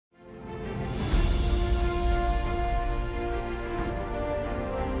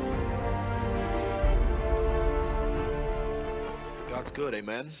God's good,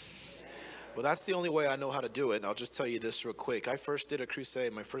 amen. Well, that's the only way I know how to do it. And I'll just tell you this real quick. I first did a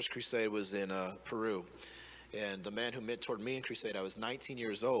crusade. My first crusade was in Peru. And the man who mentored me in crusade, I was 19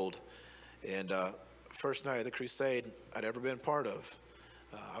 years old. And first night of the crusade I'd ever been part of.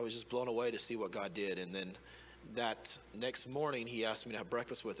 I was just blown away to see what God did. And then that next morning, he asked me to have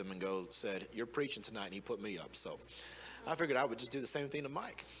breakfast with him and said, "You're preaching tonight," and he put me up. So I figured I would just do the same thing to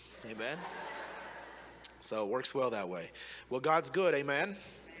Mike. Amen. So it works well that way. Well, God's good. Amen.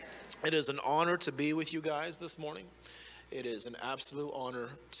 It is an honor to be with you guys this morning. It is an absolute honor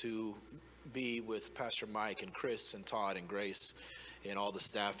to be with Pastor Mike and Chris and Todd and Grace and all the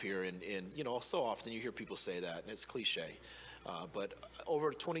staff here. And you know, so often you hear people say that, and it's cliche. But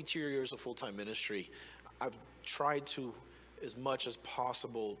over 22 years of full-time ministry, I've tried to, as much as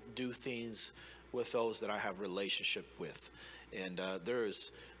possible, do things with those that I have relationship with. And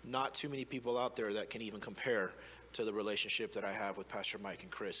there's not too many people out there that can even compare to the relationship that I have with Pastor Mike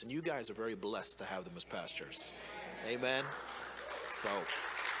and Chris. And you guys are very blessed to have them as pastors. Amen. So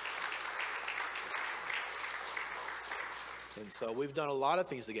we've done a lot of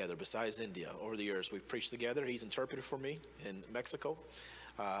things together besides India over the years. We've preached together. He's interpreted for me in Mexico.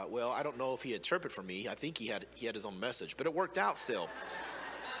 Well, I don't know if he interpreted for me. I think he had his own message, but it worked out still.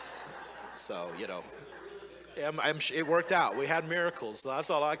 So, you know, it worked out. We had miracles. So that's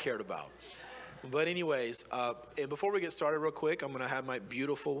all I cared about. But anyways, and before we get started real quick, I'm going to have my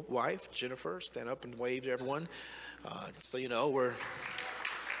beautiful wife, Jennifer, stand up and wave to everyone. So, you know,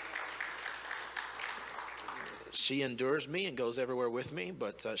 she endures me and goes everywhere with me,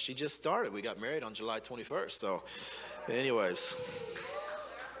 but she just started. We got married on July 21st. So anyways,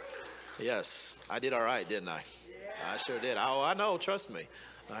 yes, I did all right, didn't I? I sure did. Oh, I know. Trust me.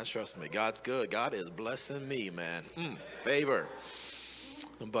 Trust me. God's good. God is blessing me, man. Favor.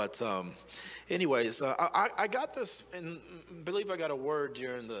 But anyways, I got this, and believe I got a word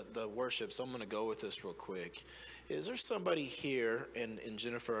during the worship, so I'm going to go with this real quick. Is there somebody here, and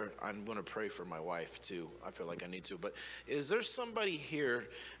Jennifer, I'm going to pray for my wife too. I feel like I need to. But is there somebody here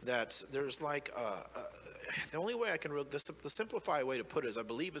that there's like, the only way I can, the simplified way to put it is I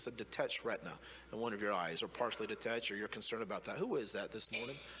believe it's a detached retina in one of your eyes, or partially detached, or you're concerned about that. Who is that this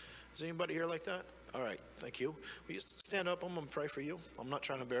morning? Is anybody here like that? All right, thank you. Will you stand up? I'm going to pray for you. I'm not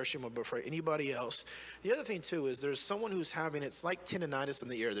trying to embarrass you. I'm going to pray. Anybody else? The other thing, too, is there's someone who's having, it's like tendonitis in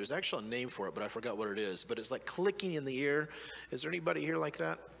the ear. There's actually a name for it, but I forgot what it is. But it's like clicking in the ear. Is there anybody here like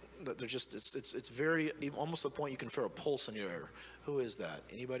that? That they're just, it's very, almost to the point you can feel a pulse in your ear. Who is that?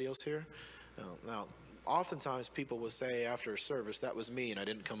 Anybody else here? Now, oftentimes people will say after a service, that was me and I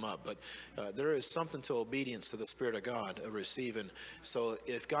didn't come up. But there is something to obedience to the Spirit of God, of receiving. So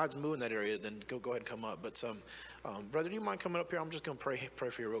if God's moving that area, then go ahead and come up. But brother, do you mind coming up here? I'm just going to pray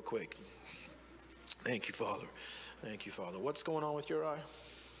for you real quick. Thank you, Father. Thank you, Father. What's going on with your eye?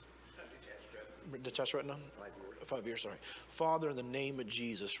 Detached retina? 5 years, sorry. Father, in the name of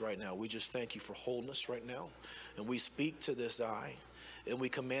Jesus right now, we just thank you for wholeness right now. And we speak to this eye. And we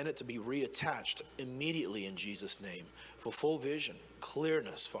command it to be reattached immediately in Jesus' name for full vision,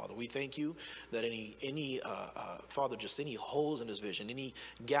 clearness, Father. We thank you that Father, just any holes in his vision, any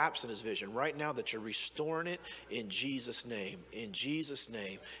gaps in his vision, right now that you're restoring it in Jesus' name, in Jesus'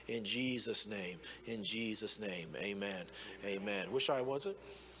 name, in Jesus' name, in Jesus' name. Amen. Amen. Which eye was it?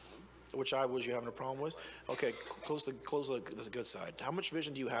 Which eye was you having a problem with? Okay, close the good side. How much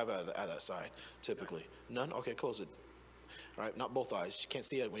vision do you have out of that side, typically? None? Okay, close it. All right, not both eyes. You can't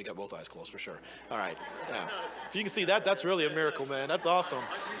see it when you got both eyes closed, for sure. All right, yeah. If you can see that, that's really a miracle, man. That's awesome.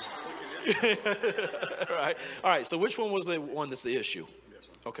 All right, so which one was the one that's the issue?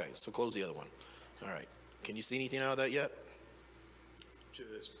 Okay, so close the other one. All right. Can you see anything out of that yet?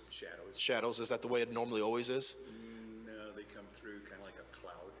 Just shadows. Shadows, is that the way it normally always is? No, they come through kind of like a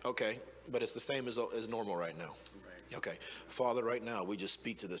cloud. Okay, but it's the same as normal right now. Right. Okay, Father, right now, we just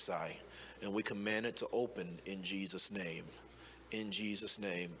speak to this eye. And we command it to open in Jesus' name. In Jesus'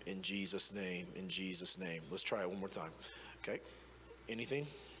 name, in Jesus' name, in Jesus' name. Let's try it one more time. Okay? Anything?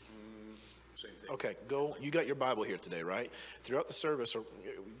 Same thing. Okay, go. You got your Bible here today, right? Throughout the service, or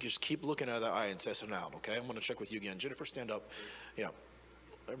just keep looking at that eye and test it out, okay? I'm going to check with you again. Jennifer, stand up. Yeah.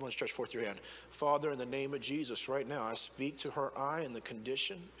 Everyone stretch forth your hand. Father, in the name of Jesus, right now, I speak to her eye and the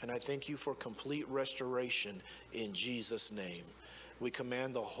condition, and I thank you for complete restoration in Jesus' name. We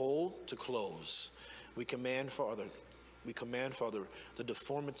command the hole to close. We command, Father, the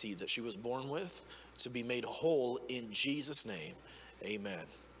deformity that she was born with to be made whole in Jesus' name. Amen.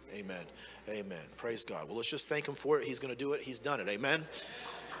 Amen. Amen. Praise God. Well, let's just thank him for it. He's going to do it. He's done it. Amen.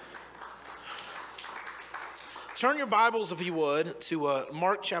 Turn your Bibles, if you would, to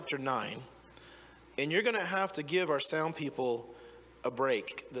Mark chapter 9. And you're going to have to give our sound people a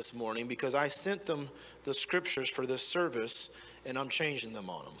break this morning because I sent them the scriptures for this service and I'm changing them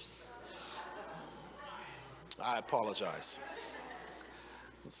on them. I apologize.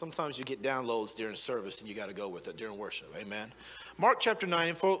 Sometimes you get downloads during service and you got to go with it during worship. Amen. Mark chapter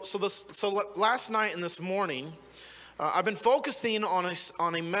 9. So last night and this morning, I've been focusing on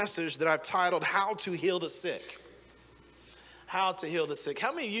a message that I've titled, How to Heal the Sick. How to heal the sick.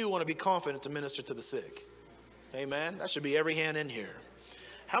 How many of you want to be confident to minister to the sick? Amen. That should be every hand in here.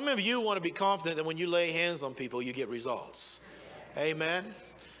 How many of you want to be confident that when you lay hands on people, you get results? Amen.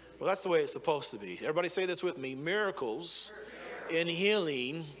 Well, that's the way it's supposed to be. Everybody say this with me. Miracles in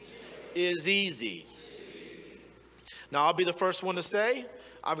healing is easy. Now, I'll be the first one to say,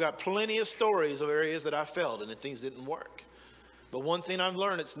 I've got plenty of stories of areas that I failed and things didn't work. But one thing I've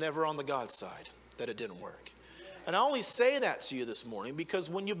learned, it's never on the God side that it didn't work. And I only say that to you this morning because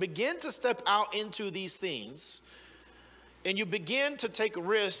when you begin to step out into these things and you begin to take a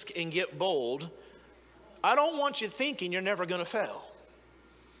risk and get bold, I don't want you thinking you're never going to fail.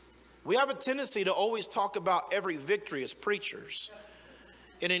 We have a tendency to always talk about every victory as preachers.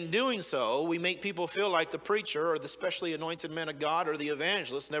 And in doing so, we make people feel like the preacher or the specially anointed man of God or the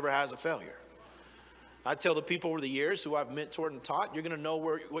evangelist never has a failure. I tell the people over the years who I've mentored and taught, you're going to know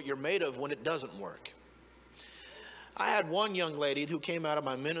what you're made of when it doesn't work. I had one young lady who came out of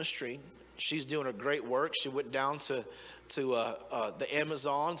my ministry. She's doing a great work. She went down to the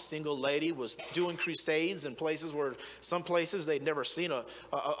Amazon. Single lady, was doing crusades in places where some places they'd never seen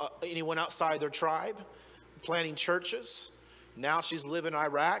anyone outside their tribe, planting churches. Now she's living in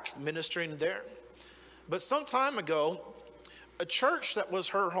Iraq, ministering there. But some time ago, a church that was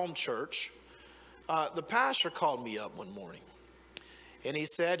her home church, the pastor called me up one morning. And he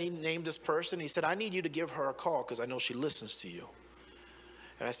named this person. He said, I need you to give her a call because I know she listens to you.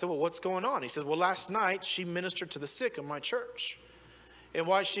 And I said, well, what's going on? He said, well, last night she ministered to the sick in my church. And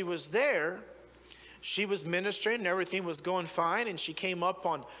while she was there, she was ministering and everything was going fine. And she came up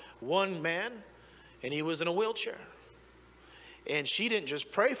on one man and he was in a wheelchair. And she didn't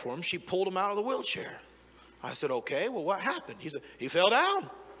just pray for him. She pulled him out of the wheelchair. I said, okay, well, what happened? He said, he fell down.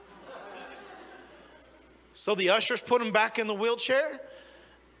 So the ushers put him back in the wheelchair.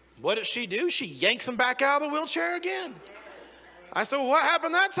 What did she do? She yanks him back out of the wheelchair again. I said, well, what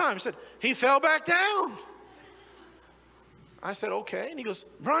happened that time? He said, he fell back down. I said, okay. And he goes,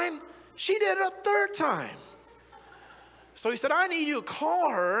 Brian, she did it a third time. So he said, I need you to call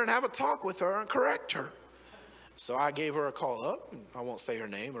her and have a talk with her and correct her. So I gave her a call up. I won't say her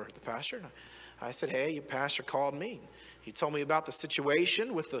name or the pastor. I said, hey, your pastor called me. He told me about the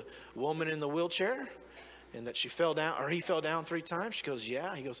situation with the woman in the wheelchair. And that she fell down, or he fell down 3 times. She goes,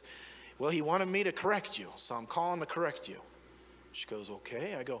 yeah. He goes, well, he wanted me to correct you, so I'm calling to correct you. She goes,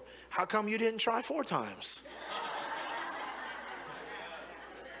 okay. I go, how come you didn't try 4 times?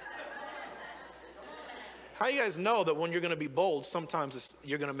 How you guys know that when you're going to be bold, sometimes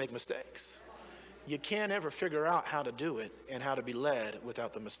you're going to make mistakes? You can't ever figure out how to do it and how to be led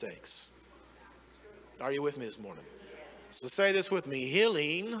without the mistakes. Are you with me this morning? So say this with me.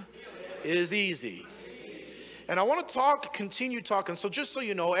 Healing is easy. And I want to continue talking. So just so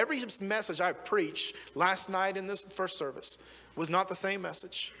you know, every message I preached last night in this first service was not the same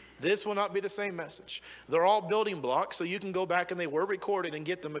message. This will not be the same message. They're all building blocks, so you can go back and they were recorded and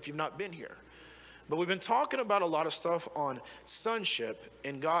get them if you've not been here. But we've been talking about a lot of stuff on sonship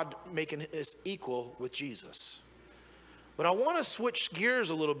and God making us equal with Jesus. But I want to switch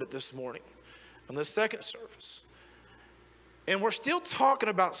gears a little bit this morning on the second service. And we're still talking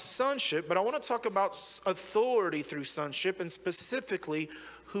about sonship, but I want to talk about authority through sonship and specifically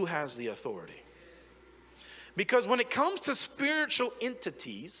who has the authority. Because when it comes to spiritual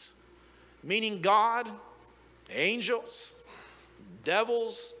entities, meaning God, angels,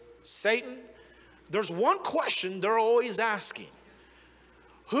 devils, Satan, there's one question they're always asking.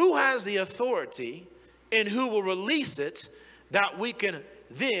 Who has the authority and who will release it that we can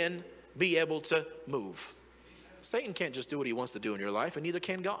then be able to move? Satan can't just do what he wants to do in your life, and neither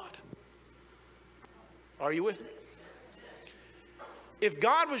can God. Are you with me? If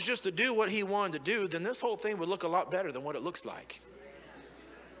God was just to do what he wanted to do, then this whole thing would look a lot better than what it looks like.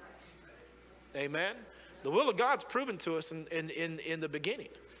 Amen? The will of God's proven to us in the beginning.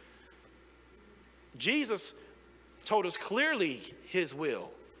 Jesus told us clearly his will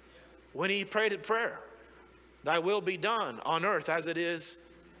when he prayed a prayer. Thy will be done on earth as it is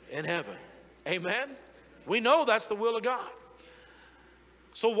in heaven. Amen? We know that's the will of God.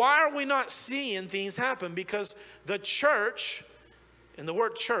 So why are we not seeing things happen? Because the church, and the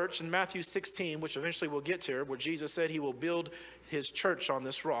word church in Matthew 16, which eventually we'll get to, where Jesus said he will build his church on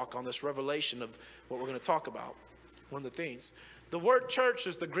this rock, on this revelation of what we're going to talk about, one of the things. The word church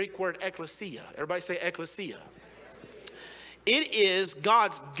is the Greek word ekklesia. Everybody say ekklesia. It is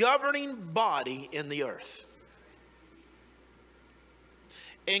God's governing body in the earth.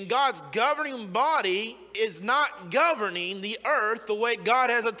 And God's governing body is not governing the earth the way God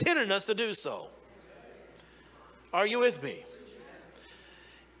has intended us to do so. Are you with me?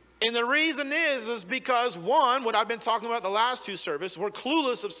 And the reason is because, one, what I've been talking about the last two services, we're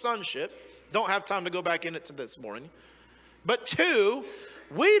clueless of sonship. Don't have time to go back in it to this morning. But two,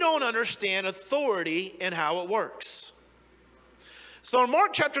 we don't understand authority and how it works. So in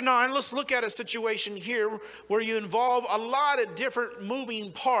Mark chapter 9, let's look at a situation here where you involve a lot of different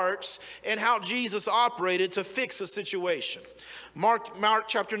moving parts and how Jesus operated to fix a situation. Mark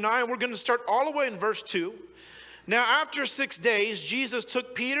chapter 9, we're going to start all the way in verse 2. Now after 6 days, Jesus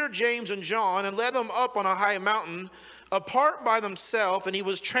took Peter, James, and John and led them up on a high mountain apart by themselves, and he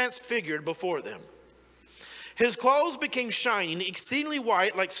was transfigured before them. His clothes became shining, exceedingly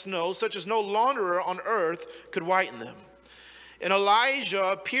white like snow, such as no launderer on earth could whiten them. And Elijah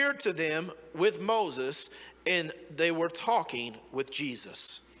appeared to them with Moses, and they were talking with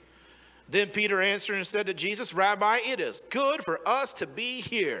Jesus. Then Peter answered and said to Jesus, Rabbi, it is good for us to be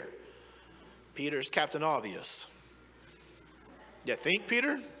here. Peter's Captain Obvious. You think,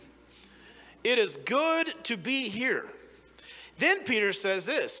 Peter? It is good to be here. Then Peter says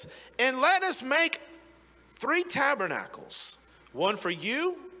this, and let us make 3 tabernacles, one for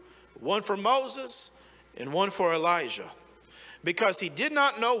you, one for Moses, and one for Elijah. Because he did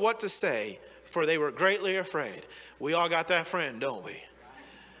not know what to say, for they were greatly afraid. We all got that friend, don't we?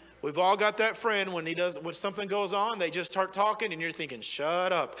 We've all got that friend when something goes on, they just start talking and you're thinking,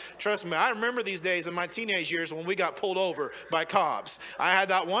 shut up. Trust me, I remember these days in my teenage years when we got pulled over by cops. I had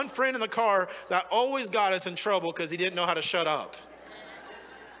that one friend in the car that always got us in trouble because he didn't know how to shut up.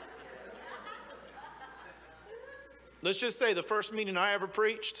 Let's just say the first meeting I ever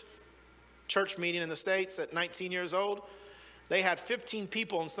preached, church meeting in the States at 19 years old, they had 15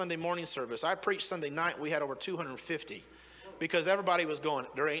 people in Sunday morning service. I preached Sunday night. We had over 250 because everybody was going,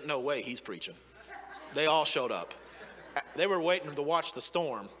 there ain't no way he's preaching. They all showed up. They were waiting to watch the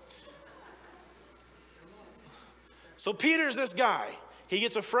storm. So Peter's this guy. He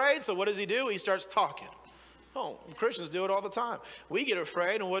gets afraid, so what does he do? He starts talking. Oh, Christians do it all the time. We get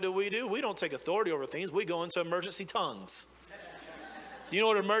afraid, and what do? We don't take authority over things. We go into emergency tongues. You know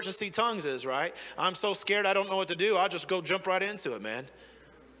what emergency tongues is, right? I'm so scared I don't know what to do. I'll just go jump right into it, man.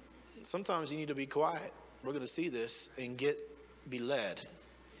 Sometimes you need to be quiet. We're going to see this and be led.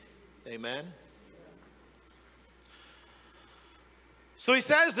 Amen. So he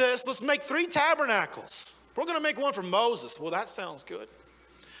says this, let's make 3 tabernacles. We're going to make one for Moses. Well, that sounds good.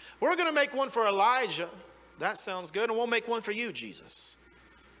 We're going to make one for Elijah. That sounds good. And we'll make one for you, Jesus.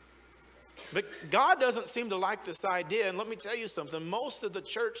 But God doesn't seem to like this idea. And let me tell you something. Most of the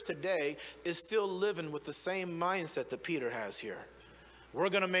church today is still living with the same mindset that Peter has here. We're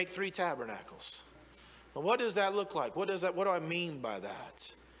going to make 3 tabernacles. Well, what does that look like? What do I mean by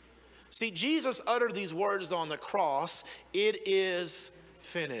that? See, Jesus uttered these words on the cross. It is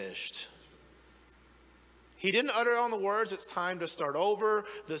finished. He didn't utter on the words, it's time to start over.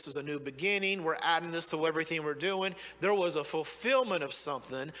 This is a new beginning. We're adding this to everything we're doing. There was a fulfillment of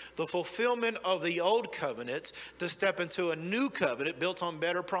something, the fulfillment of the old covenant to step into a new covenant built on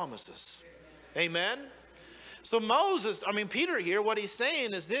better promises. Amen? So Peter here, what he's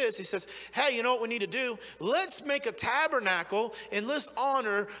saying is this. He says, hey, you know what we need to do? Let's make a tabernacle and let's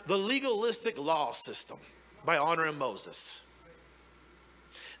honor the legalistic law system by honoring Moses.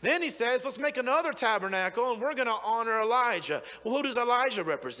 Then he says, let's make another tabernacle and we're going to honor Elijah. Well, who does Elijah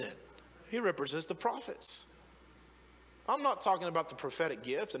represent? He represents the prophets. I'm not talking about the prophetic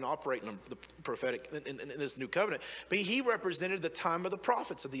gift and operating in the prophetic in this new covenant, but he represented the time of the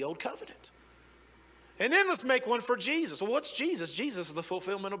prophets of the old covenant. And then let's make one for Jesus. Well, what's Jesus? Jesus is the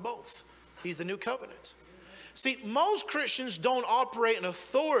fulfillment of both. He's the new covenant. See, most Christians don't operate in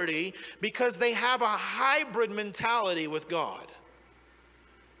authority because they have a hybrid mentality with God.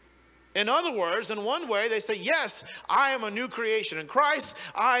 In other words, in one way, they say, yes, I am a new creation in Christ.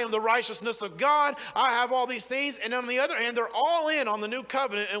 I am the righteousness of God. I have all these things. And on the other hand, they're all in on the new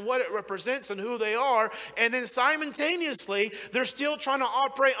covenant and what it represents and who they are. And then simultaneously, they're still trying to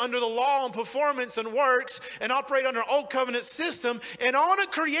operate under the law and performance and works and operate under old covenant system. And all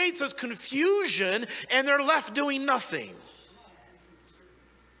it creates is confusion and they're left doing nothing.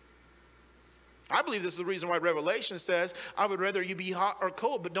 I believe this is the reason why Revelation says, I would rather you be hot or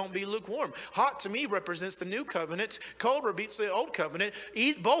cold, but don't be lukewarm. Hot to me represents the new covenant. Cold represents the old covenant.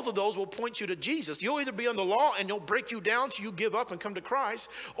 Both of those will point you to Jesus. You'll either be under law and you'll break you down till you give up and come to Christ,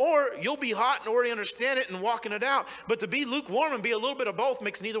 or you'll be hot and already understand it and walking it out. But to be lukewarm and be a little bit of both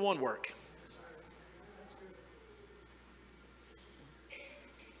makes neither one work.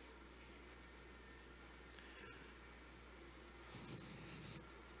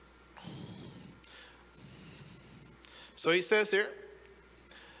 So he says here,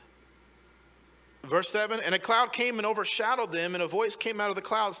 verse 7, and a cloud came and overshadowed them, and a voice came out of the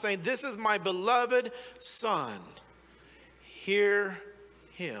cloud saying, this is my beloved Son. Hear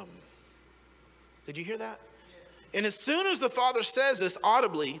him. Did you hear that? And as soon as the Father says this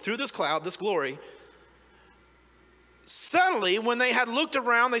audibly through this cloud, this glory, suddenly when they had looked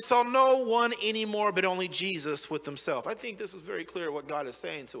around, they saw no one anymore but only Jesus with himself. I think this is very clear what God is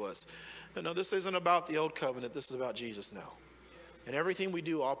saying to us. No, this isn't about the old covenant. This is about Jesus now. And everything we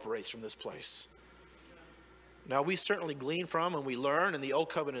do operates from this place. Now, we certainly glean from and we learn, and the old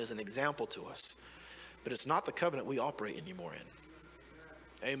covenant is an example to us. But it's not the covenant we operate anymore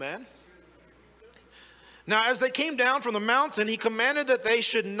in. Amen? Now, as they came down from the mountain, he commanded that they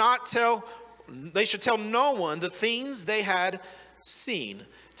should tell no one the things they had seen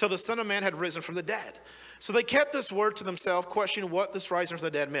till the Son of Man had risen from the dead. So they kept this word to themselves, questioning what this rising from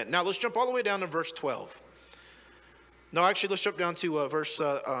the dead meant. Now let's jump all the way down to verse 12. No, actually, let's jump down to verse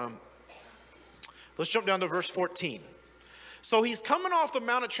 14. So he's coming off the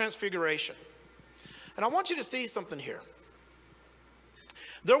Mount of Transfiguration. And I want you to see something here.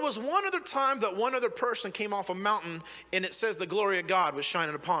 There was one other time that one other person came off a mountain, and it says the glory of God was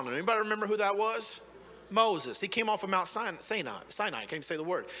shining upon him. Anybody remember who that was? Moses. He came off of Mount Sinai. I can't even say the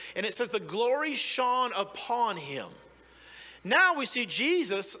word. And it says the glory shone upon him. Now we see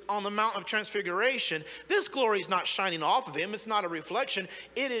Jesus on the Mount of Transfiguration. This glory is not shining off of him. It's not a reflection.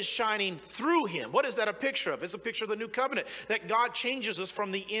 It is shining through him. What is that a picture of? It's a picture of the new covenant, that God changes us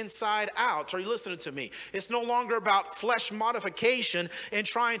from the inside out. Are you listening to me? It's no longer about flesh modification and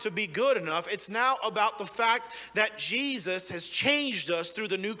trying to be good enough. It's now about the fact that Jesus has changed us through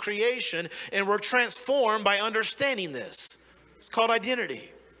the new creation, and we're transformed by understanding this. It's called identity.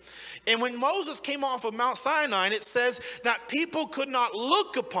 And when Moses came off of Mount Sinai, it says that people could not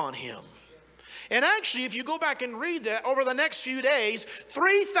look upon him. And actually, if you go back and read that, over the next few days,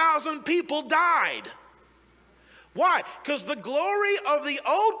 3,000 people died. Why? Because the glory of the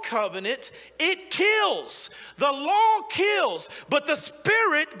old covenant, it kills. The law kills, but the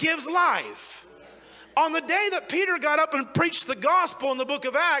Spirit gives life. On the day that Peter got up and preached the gospel in the book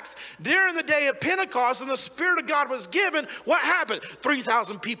of Acts, during the day of Pentecost, and the Spirit of God was given, what happened?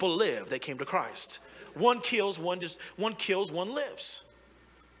 3,000 people lived. They came to Christ. One kills, one lives.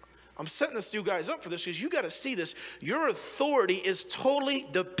 I'm setting this you guys up for this because you got to see this. Your authority is totally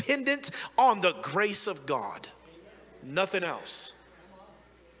dependent on the grace of God. Nothing else.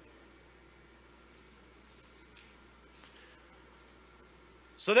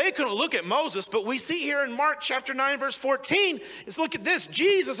 So they couldn't look at Moses, but we see here in Mark chapter 9, verse 14, is look at this.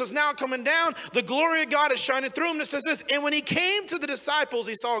 Jesus is now coming down. The glory of God is shining through him. And it says this, and when he came to the disciples,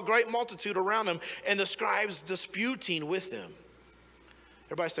 he saw a great multitude around him and the scribes disputing with them.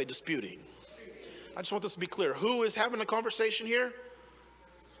 Everybody say disputing. I just want this to be clear. Who is having a conversation here?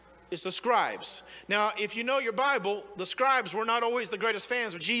 It's the scribes. Now, if you know your Bible, the scribes were not always the greatest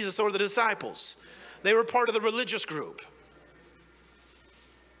fans of Jesus or the disciples. They were part of the religious group.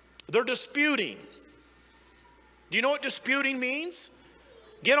 They're disputing. Do you know what disputing means?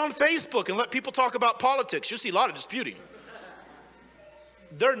 Get on Facebook and let people talk about politics. You'll see a lot of disputing.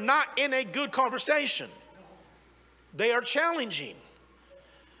 They're not in a good conversation. They are challenging.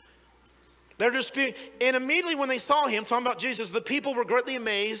 They're disputing. And immediately when they saw him, talking about Jesus, the people were greatly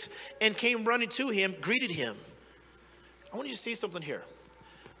amazed and came running to him, greeted him. I want you to see something here.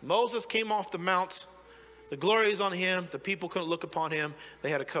 Moses came off the mount. The glory is on him. The people couldn't look upon him. They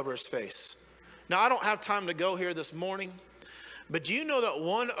had to cover his face. Now, I don't have time to go here this morning, but do you know that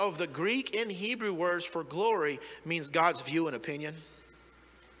one of the Greek and Hebrew words for glory means God's view and opinion?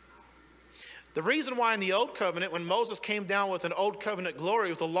 The reason why in the Old Covenant, when Moses came down with an Old Covenant glory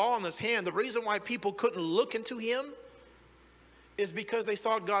with the law in his hand, the reason why people couldn't look into him is because they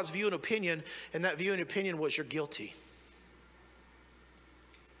saw God's view and opinion, and that view and opinion was you're guilty.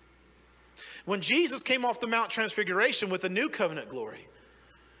 When Jesus came off the Mount Transfiguration with the new covenant glory,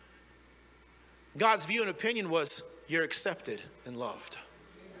 God's view and opinion was you're accepted and loved.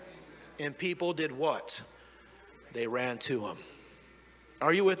 And people did what? They ran to him.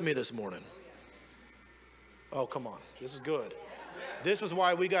 Are you with me this morning? Oh, come on. This is good. This is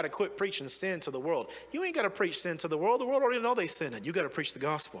why we got to quit preaching sin to the world. You ain't got to preach sin to the world. The world already know they sinning. You got to preach the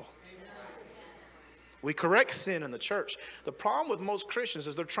gospel. We correct sin in the church. The problem with most Christians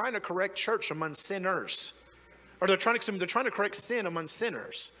is they're trying to correct church among sinners. Or they're trying to correct sin among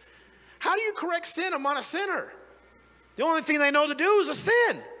sinners. How do you correct sin among a sinner? The only thing they know to do is a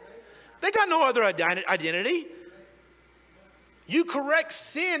sin. They got no other identity. You correct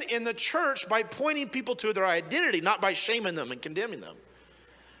sin in the church by pointing people to their identity, not by shaming them and condemning them.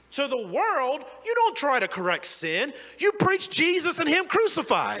 To the world, you don't try to correct sin. You preach Jesus and him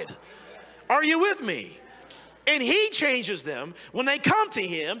crucified. Are you with me? And he changes them when they come to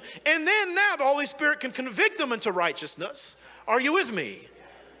him. And then now the Holy Spirit can convict them into righteousness. Are you with me?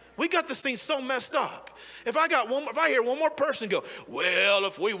 We got this thing so messed up. If I hear one more person go, well,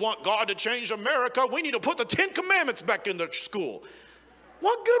 if we want God to change America, we need to put the 10 Commandments back in the school.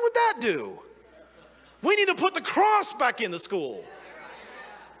 What good would that do? We need to put the cross back in the school.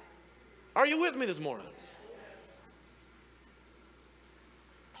 Are you with me this morning?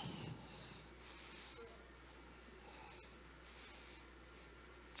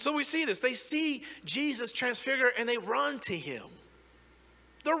 So we see this. They see Jesus transfigured and they run to him.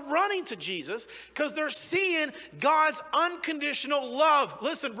 They're running to Jesus because they're seeing God's unconditional love.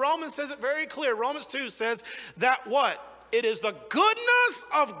 Listen, Romans says it very clear. Romans 2 says that what? It is the goodness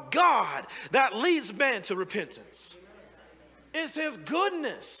of God that leads men to repentance. It's his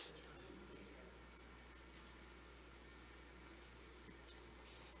goodness.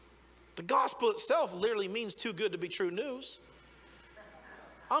 The gospel itself literally means too good to be true news.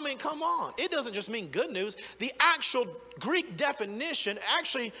 I mean, come on. It doesn't just mean good news. The actual Greek definition,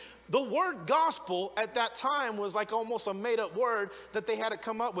 actually, the word gospel at that time was like almost a made-up word that they had to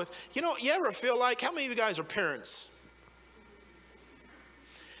come up with. You know, you ever feel like, how many of you guys are parents?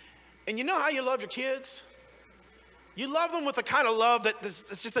 And you know how you love your kids? You love them with a kind of love that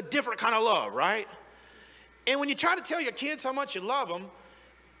it's just a different kind of love, right? And when you try to tell your kids how much you love them,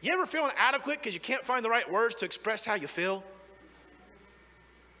 you ever feel inadequate because you can't find the right words to express how you feel?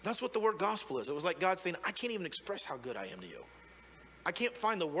 That's what the word gospel is. It was like God saying, I can't even express how good I am to you. I can't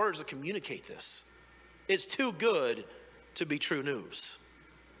find the words to communicate this. It's too good to be true news.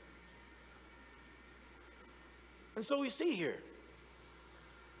 And so we see here,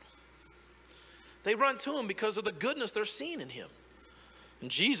 they run to him because of the goodness they're seeing in him. And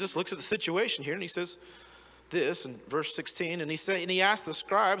Jesus looks at the situation here and he says this in verse 16, and he asked the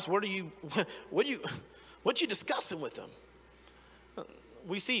scribes, what you discussing with them?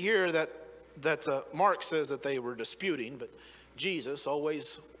 We see here that Mark says that they were disputing, but Jesus,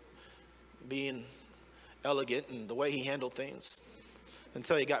 always being elegant in the way he handled things,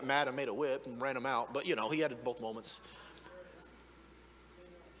 until he got mad and made a whip and ran him out. But, you know, he had both moments.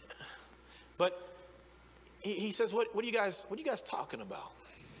 But he says, what are you guys talking about?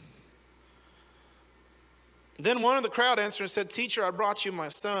 Then one of the crowd answered and said, Teacher, I brought you my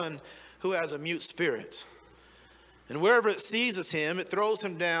son who has a mute spirit. And wherever it seizes him, it throws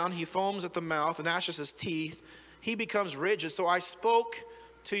him down. He foams at the mouth and gnashes his teeth. He becomes rigid. So I spoke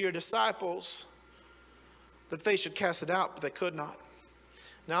to your disciples that they should cast it out, but they could not.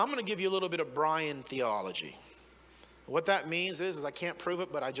 Now I'm going to give you a little bit of Brian theology. What that means is I can't prove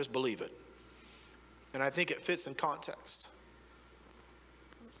it, but I just believe it. And I think it fits in context.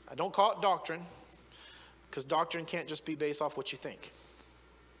 I don't call it doctrine, because doctrine can't just be based off what you think.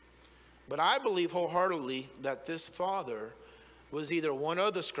 But I believe wholeheartedly that this father was either one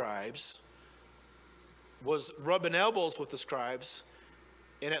of the scribes, was rubbing elbows with the scribes,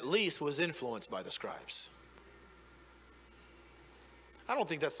 and at least was influenced by the scribes. I don't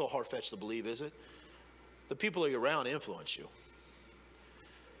think that's so far-fetched to believe, is it? The people you're around influence you.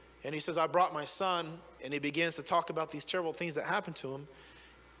 And he says, I brought my son, and he begins to talk about these terrible things that happened to him.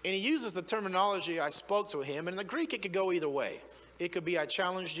 And he uses the terminology, I spoke to him. And in the Greek, it could go either way. It could be I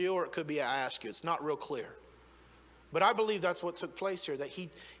challenged you, or it could be I asked you. It's not real clear. But I believe that's what took place here, that he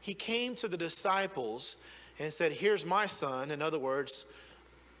came to the disciples and said, here's my son. In other words,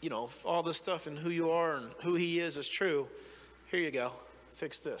 you know, if all this stuff and who you are and who he is true, here you go.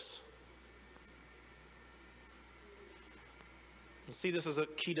 Fix this. And see, this is a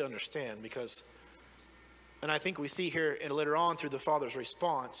key to understand because, and I think we see here and later on through the father's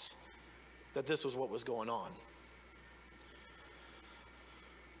response, that this was what was going on.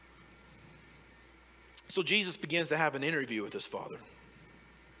 So Jesus begins to have an interview with his father.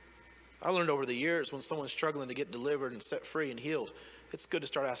 I learned over the years when someone's struggling to get delivered and set free and healed, it's good to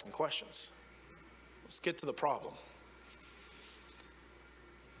start asking questions. Let's get to the problem.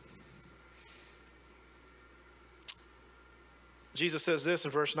 Jesus says this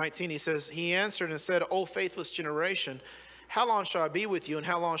in verse 19. He says, he answered and said, O faithless generation, how long shall I be with you, and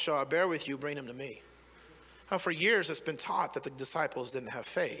how long shall I bear with you? Bring him to me. Now, for years, it's been taught that the disciples didn't have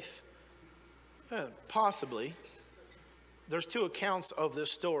faith. Possibly. There's two accounts of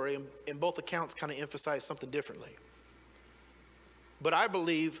this story, and both accounts kind of emphasize something differently. But I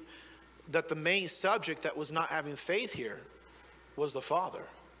believe that the main subject that was not having faith here was the Father.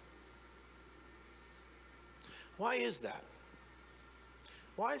 Why is that?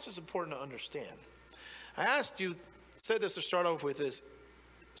 Why is this important to understand? I asked you, said this to start off with, is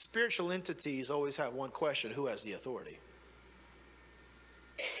spiritual entities always have one question: who has the authority?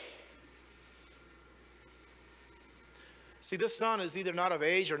 See, this son is either not of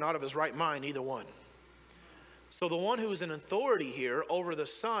age or not of his right mind, either one. So the one who is in authority here over the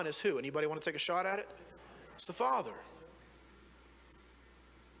son is who? Anybody want to take a shot at it? It's the Father.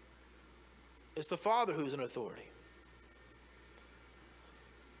 It's the Father who's in authority.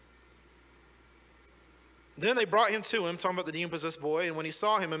 Then they brought him to him, talking about the demon-possessed boy, and when he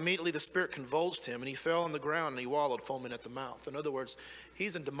saw him, immediately the spirit convulsed him, and he fell on the ground, and he wallowed, foaming at the mouth. In other words,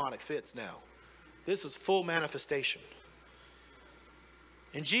 he's in demonic fits now. This is full manifestation.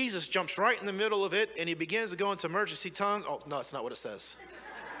 And Jesus jumps right in the middle of it, and he begins to go into emergency tongue. Oh, no, that's not what it says.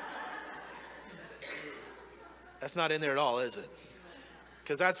 That's not in there at all, is it?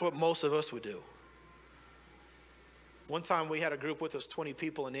 Because that's what most of us would do. One time we had a group with us, 20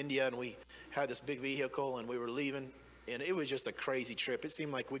 people in India, and we had this big vehicle, and we were leaving, and it was just a crazy trip. It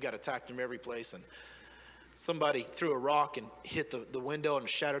seemed like we got attacked from every place, and somebody threw a rock and hit the window and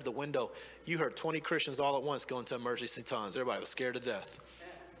shattered the window. You heard 20 Christians all at once go into emergency tongues. Everybody was scared to death.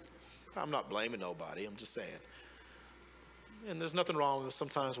 I'm not blaming nobody. I'm just saying. And there's nothing wrong with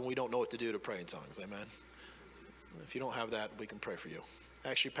sometimes when we don't know what to do to pray in tongues. Amen. If you don't have that, we can pray for you.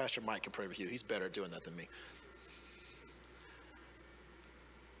 Actually, Pastor Mike can pray for you. He's better at doing that than me.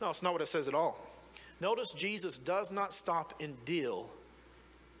 No, it's not what it says at all. Notice Jesus does not stop and deal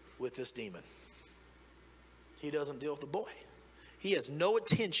with this demon. He doesn't deal with the boy. He has no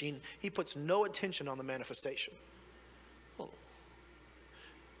attention. He puts no attention on the manifestation.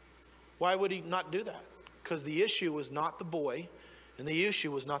 Why would he not do that? Because the issue was not the boy, and the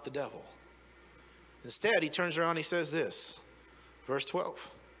issue was not the devil. Instead, he turns around and he says this, verse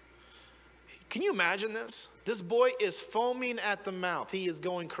 12. Can you imagine this? This boy is foaming at the mouth. He is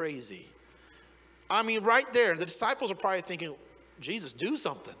going crazy. I mean, right there, the disciples are probably thinking, Jesus, do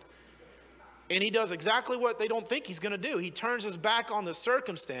something. And he does exactly what they don't think he's going to do. He turns his back on the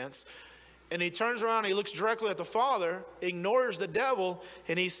circumstance, and he turns around and he looks directly at the Father, ignores the devil,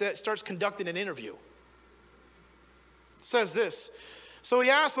 and he starts conducting an interview. It says this. So he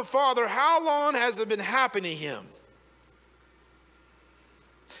asked the Father, how long has it been happening to him?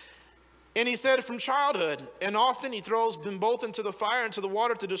 And he said, from childhood, and often he throws them both into the fire, into the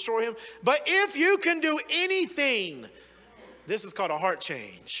water to destroy him. But if you can do anything, this is called a heart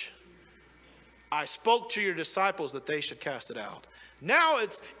change. I spoke to your disciples that they should cast it out. Now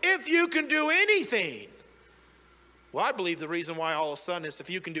it's, if you can do anything. Well, I believe the reason why all of a sudden is if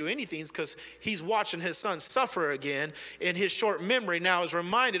you can do anything is because he's watching his son suffer again, and his short memory now is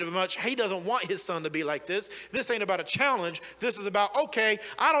reminded of much. He doesn't want his son to be like this. This ain't about a challenge. This is about, okay,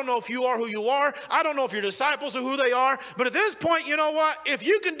 I don't know if you are who you are. I don't know if your disciples are who they are. But at this point, you know what? If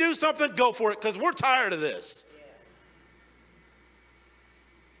you can do something, go for it, because we're tired of this.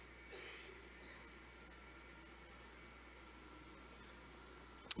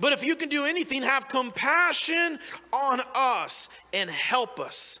 But if you can do anything, have compassion on us and help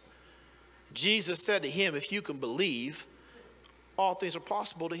us. Jesus said to him, if you can believe, all things are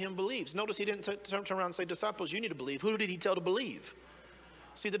possible to him who believes. Notice he didn't turn around and say, disciples, you need to believe. Who did he tell to believe?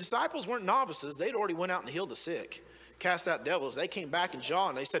 See, the disciples weren't novices. They'd already went out and healed the sick, cast out devils. They came back in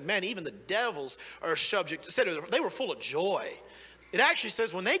John. They said, man, even the devils are subject. They were full of joy. It actually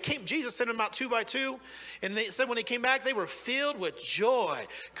says when they came, Jesus sent them out 2 by 2. And they said when they came back, they were filled with joy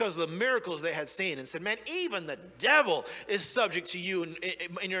because of the miracles they had seen. And said, man, even the devil is subject to you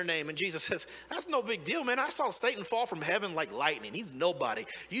in your name. And Jesus says, that's no big deal, man. I saw Satan fall from heaven like lightning. He's nobody.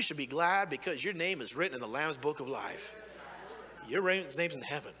 You should be glad because your name is written in the Lamb's book of life. Your name's in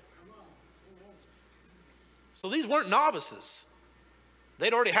heaven. So these weren't novices.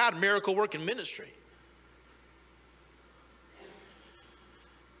 They'd already had miracle working ministry.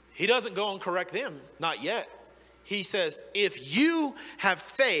 He doesn't go and correct them, not yet. He says, if you have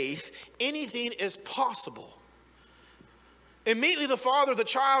faith, anything is possible. Immediately the father of the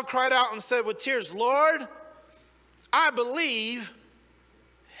child cried out and said with tears, Lord, I believe,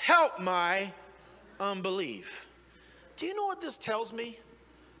 help my unbelief. Do you know what this tells me?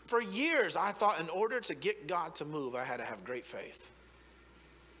 For years, I thought in order to get God to move, I had to have great faith.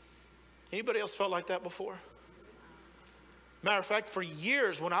 Anybody else felt like that before? Matter of fact, for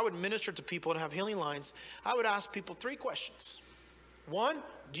years when I would minister to people and have healing lines, I would ask people 3 questions. 1,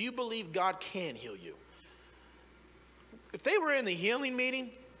 do you believe God can heal you? If they were in the healing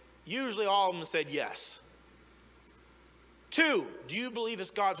meeting, usually all of them said yes. 2, do you believe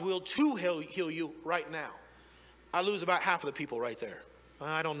it's God's will to heal you right now? I lose about half of the people right there.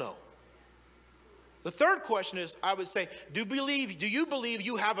 I don't know. The 3rd question is, I would say, do you believe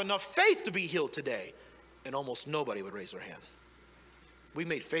you have enough faith to be healed today? And almost nobody would raise their hand. We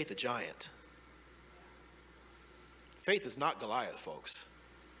made faith a giant. Faith is not Goliath, folks.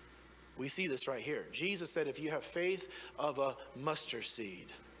 We see this right here. Jesus said, if you have faith of a mustard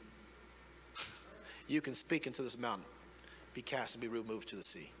seed, you can speak into this mountain, be cast and be removed to the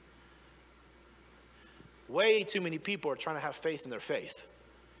sea. Way too many people are trying to have faith in their faith.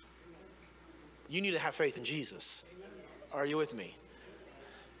 You need to have faith in Jesus. Are you with me?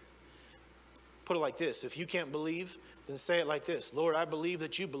 Put it like this. If you can't believe, then say it like this. Lord, I believe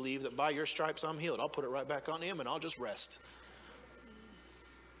that you believe that by your stripes I'm healed. I'll put it right back on him and I'll just rest.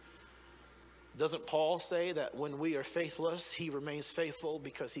 Doesn't Paul say that when we are faithless, he remains faithful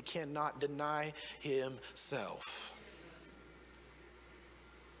because he cannot deny himself?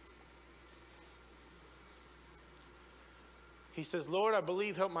 He says, Lord, I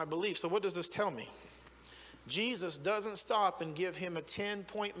believe, help my belief. So what does this tell me? Jesus doesn't stop and give him a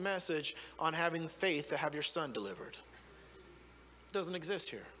 10-point message on having faith to have your son delivered. It doesn't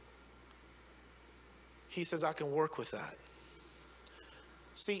exist here. He says, I can work with that.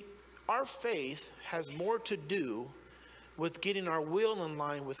 See, our faith has more to do with getting our will in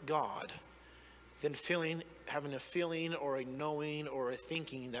line with God than having a feeling or a knowing or a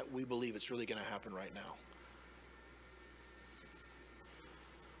thinking that we believe it's really going to happen right now.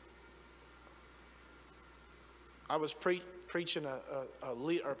 I was preaching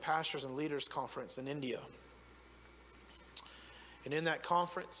a pastors and leaders conference in India. And in that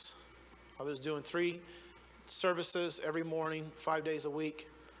conference, I was doing 3 services every morning, 5 days a week,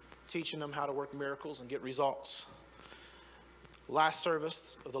 teaching them how to work miracles and get results. Last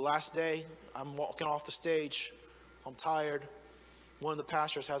service of the last day, I'm walking off the stage. I'm tired. One of the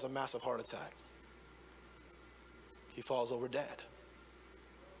pastors has a massive heart attack. He falls over dead.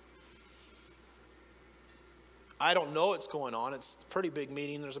 I don't know what's going on. It's a pretty big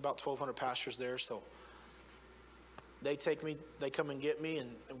meeting. There's about 1,200 pastors there. So they come and get me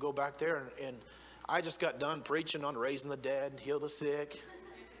and go back there. And I just got done preaching on raising the dead, heal the sick.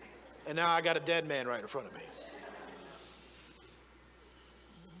 And now I got a dead man right in front of me.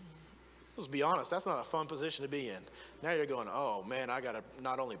 Let's be honest, that's not a fun position to be in. Now you're going, oh man, I got to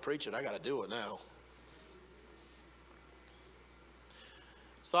not only preach it, I got to do it now.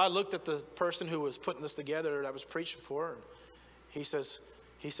 So I looked at the person who was putting this together that I was preaching for, and he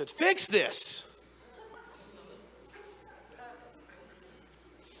said, fix this. How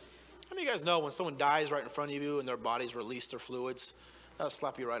many of you guys know when someone dies right in front of you and their bodies release their fluids, that'll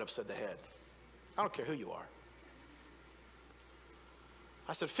slap you right upside the head? I don't care who you are.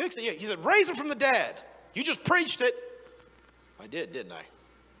 I said, fix it. Yeah. He said, raise him from the dead. You just preached it. I did, didn't I?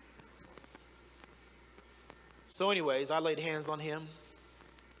 So anyways, I laid hands on him.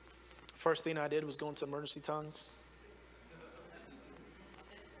 First thing I did was go into emergency tongues.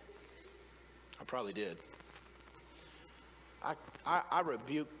 I probably did. I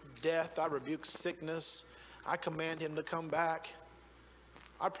rebuke death. I rebuke sickness. I command him to come back.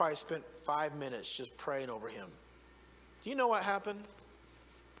 I probably spent 5 minutes just praying over him. Do you know what happened?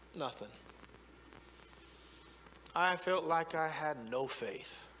 Nothing. I felt like I had no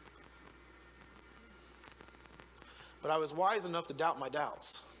faith. But I was wise enough to doubt my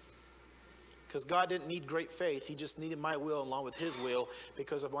doubts. Because God didn't need great faith. He just needed my will along with his will.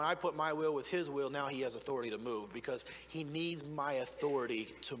 Because when I put my will with his will, now he has authority to move. Because he needs my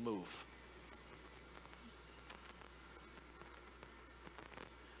authority to move.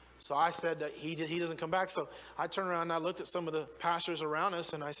 So I said that he doesn't come back. So I turned around and I looked at some of the pastors around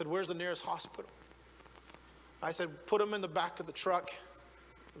us. And I said, where's the nearest hospital? I said, put them in the back of the truck.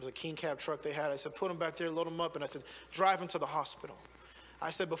 It was a King Cab truck they had. I said, put them back there, load them up. And I said, drive them to the hospital. I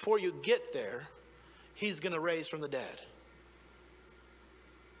said, before you get there, he's going to raise from the dead.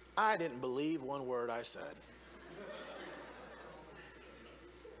 I didn't believe one word I said.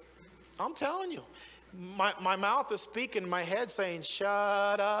 I'm telling you. My mouth is speaking, my head saying,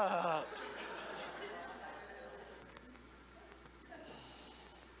 shut up.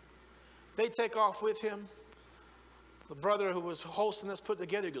 They take off with him. The brother who was hosting this put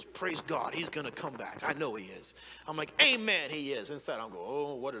together, he goes, praise God, he's going to come back. I know he is. I'm like, amen, he is. Inside, I'm going,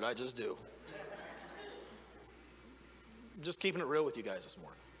 oh, what did I just do? Just keeping it real with you guys this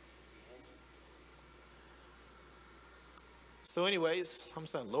morning. So anyways, I'm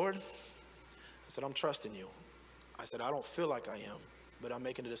saying, Lord, I said, I'm trusting you. I said, I don't feel like I am, but I'm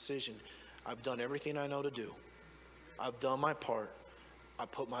making a decision. I've done everything I know to do. I've done my part. I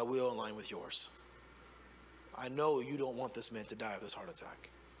put my will in line with yours. I know you don't want this man to die of this heart attack.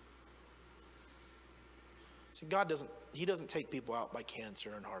 See, he doesn't take people out by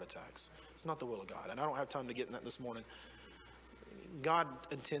cancer and heart attacks. It's not the will of God. And I don't have time to get in that this morning. God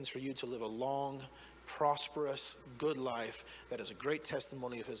intends for you to live a long, prosperous, good life that is a great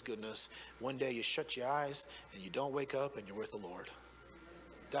testimony of his goodness. One day you shut your eyes and you don't wake up and you're with the Lord.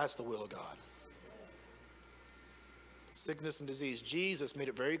 That's the will of God. Sickness and disease. Jesus made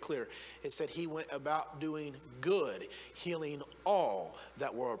it very clear. It said he went about doing good, healing all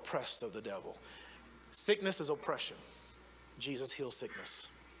that were oppressed of the devil. Sickness is oppression. Jesus heals sickness.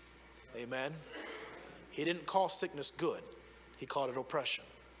 Amen. He didn't call sickness good. He called it oppression.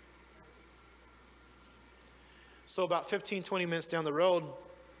 So about 15, 20 minutes down the road,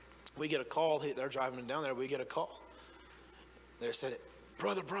 we get a call. They're driving down there. We get a call. They said,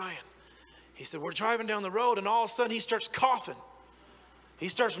 Brother Brian. He said, we're driving down the road, and all of a sudden he starts coughing. He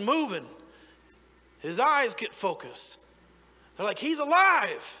starts moving. His eyes get focused. They're like, he's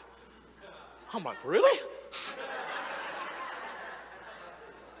alive. I'm like, really?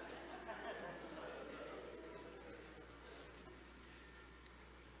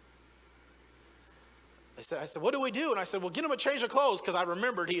 I said, what do we do? And I said, well, get him a change of clothes, because I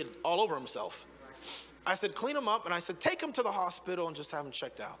remembered he had all over himself. I said, clean him up, and I said, take him to the hospital and just have him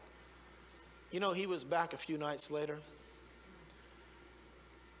checked out. You know, he was back a few nights later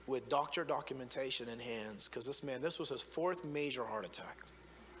with doctor documentation in hands, because this was his 4th major heart attack.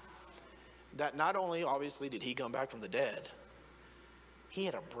 That not only, obviously, did he come back from the dead, he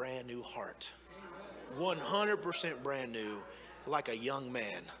had a brand new heart. 100% brand new, like a young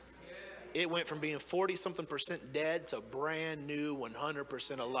man. It went from being 40-something% dead to brand new,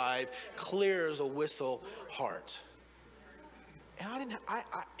 100% alive, clear as a whistle heart. And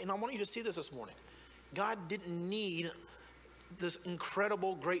I want you to see this morning. God didn't need this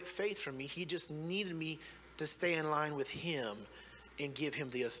incredible, great faith from me. He just needed me to stay in line with him and give him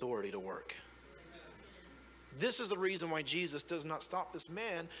the authority to work. This is the reason why Jesus does not stop this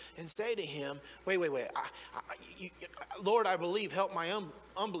man and say to him, wait, Lord, I believe, help my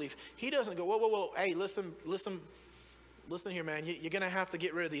unbelief. He doesn't go, whoa, hey, listen here, man, you're going to have to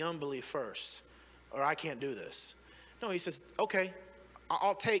get rid of the unbelief first, or I can't do this. No, he says, okay,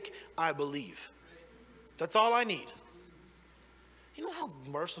 I'll take, I believe. That's all I need. You know how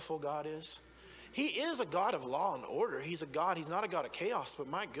merciful God is? He is a God of law and order. He's not a God of chaos, but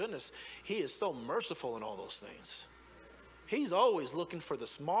my goodness, he is so merciful in all those things. He's always looking for the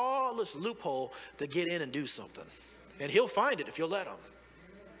smallest loophole to get in and do something. And he'll find it if you'll let him.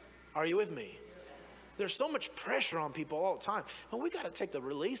 Are you with me? There's so much pressure on people all the time. And we got to take the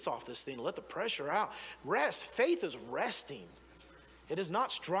release off this thing, let the pressure out. Rest. Faith is resting. It is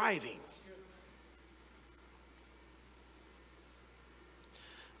not striving.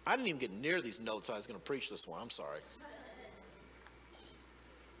 I didn't even get near these notes I was going to preach this one. I'm sorry.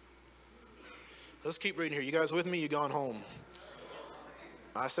 Let's keep reading here. You guys with me? You gone home?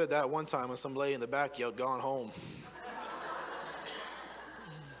 I said that one time when some lady in the back yelled, gone home.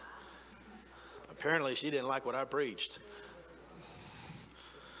 Apparently she didn't like what I preached.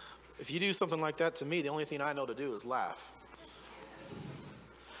 If you do something like that to me, the only thing I know to do is laugh.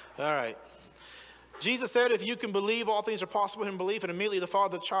 All right. Jesus said, if you can believe, all things are possible in belief. And immediately the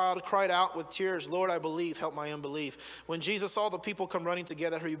father of the child cried out with tears, Lord, I believe, help my unbelief. When Jesus saw the people come running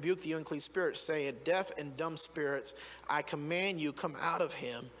together, he rebuked the unclean spirits, saying, deaf and dumb spirits, I command you, come out of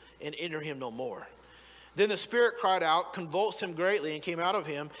him and enter him no more. Then the spirit cried out, convulsed him greatly, and came out of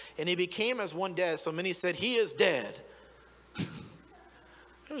him, and he became as one dead. So many said, he is dead.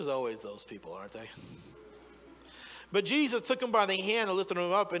 There's always those people, aren't they? But Jesus took him by the hand and lifted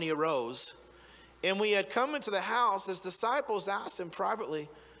him up, and he arose. And when he had come into the house, his disciples asked him privately,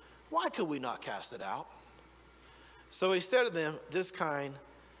 why could we not cast it out? So he said to them, this kind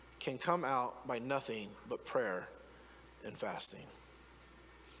can come out by nothing but prayer and fasting.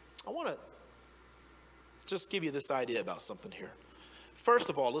 I want to just give you this idea about something here.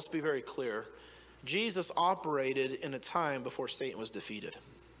 First of all, let's be very clear. Jesus operated in a time before Satan was defeated.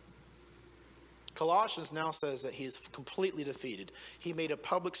 Colossians now says that he is completely defeated. He made a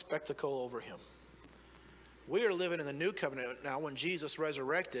public spectacle over him. We are living in the new covenant now when Jesus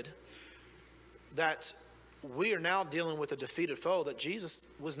resurrected, that we are now dealing with a defeated foe that Jesus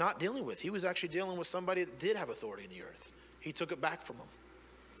was not dealing with. He was actually dealing with somebody that did have authority in the earth. He took it back from him.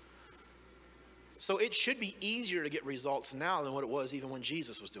 So it should be easier to get results now than what it was even when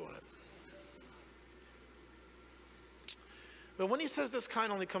Jesus was doing it. But when he says this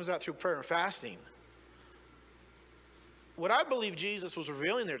kind only comes out through prayer and fasting, what I believe Jesus was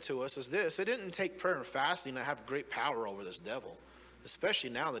revealing there to us is this. It didn't take prayer and fasting to have great power over this devil, especially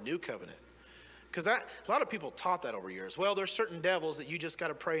now in the new covenant. Because a lot of people taught that over years. Well, there's certain devils that you just got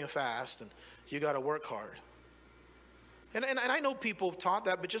to pray and fast and you got to work hard. And I know people have taught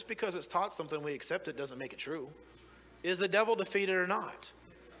that, but just because it's taught something we accept it doesn't make it true. Is the devil defeated or not?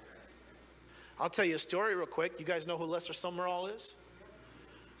 I'll tell you a story real quick. You guys know who Lester Summerall is?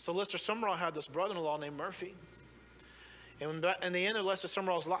 So Lester Summerall had this brother-in-law named Murphy. And in the end of Lester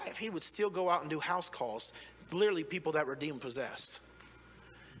Summerall's life, he would still go out and do house calls, literally people that were demon-possessed.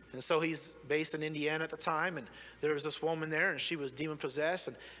 And so he's based in Indiana at the time, and there was this woman there, and she was demon-possessed,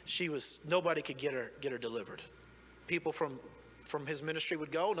 and nobody could get her delivered. People from his ministry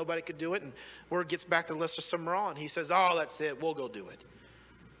would go, nobody could do it, and word gets back to Lester Summerall, and he says, oh, that's it, we'll go do it.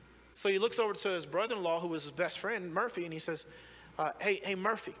 So he looks over to his brother-in-law, who was his best friend, Murphy, and he says, hey,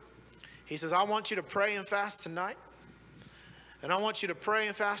 Murphy. He says, I want you to pray and fast tonight. And I want you to pray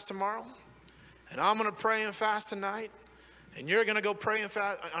and fast tomorrow. And I'm going to pray and fast tonight. And you're going to go pray and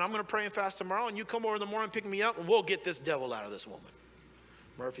fast. And I'm going to pray and fast tomorrow. And you come over in the morning, pick me up, and we'll get this devil out of this woman.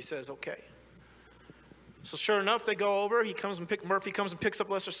 Murphy says, okay. So sure enough, they go over. Murphy comes and picks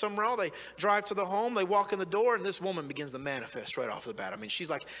up Lester Summerall. They drive to the home. They walk in the door, and this woman begins to manifest right off the bat. I mean, she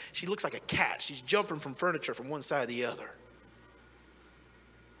looks like a cat. She's jumping from furniture from one side to the other.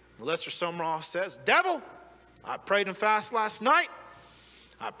 And Lester Summerall says, devil, I prayed and fasted last night.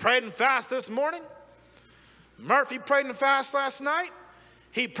 I prayed and fasted this morning. Murphy prayed and fasted last night.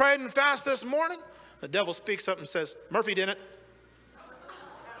 He prayed and fasted this morning. The devil speaks up and says, Murphy didn't.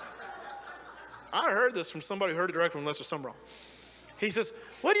 I heard this from somebody who heard it directly from Lester Summerall. He says,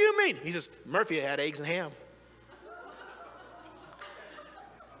 what do you mean? He says, Murphy had eggs and ham.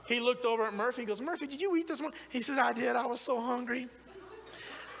 He looked over at Murphy. He goes, Murphy, did you eat this morning? He said, I did. I was so hungry.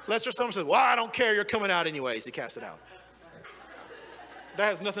 Lester Summerall said, well, I don't care. You're coming out anyways. He cast it out. That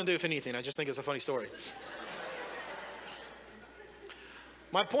has nothing to do with anything. I just think it's a funny story.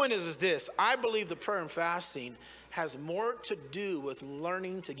 My point is this. I believe the prayer and fasting has more to do with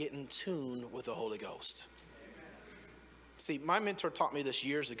learning to get in tune with the Holy Ghost. See, my mentor taught me this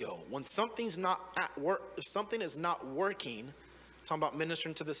years ago. When something's not at work, if something is not working, talking about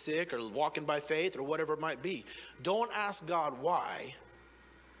ministering to the sick or walking by faith or whatever it might be, don't ask God why.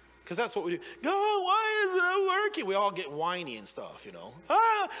 Because that's what we do. God, why isn't it working? We all get whiny and stuff, you know.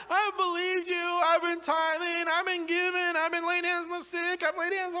 I believed you. I've been tithing. I've been giving. I've been laying hands on the sick. I've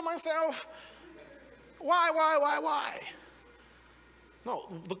laid hands on myself. Why? No,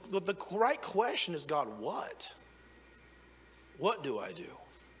 the right question is, God, what? What do I do?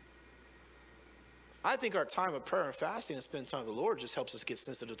 I think our time of prayer and fasting and spending time with the Lord just helps us get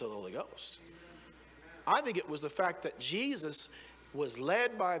sensitive to the Holy Ghost. I think it was the fact that Jesus was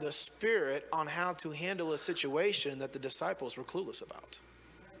led by the Spirit on how to handle a situation that the disciples were clueless about.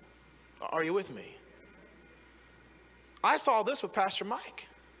 Are you with me? I saw this with Pastor Mike.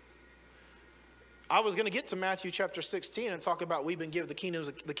 I was going to get to Matthew chapter 16 and talk about we've been given the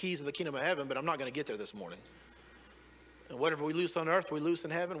keys of the kingdom of heaven, but I'm not going to get there this morning. And whatever we loose on earth, we loose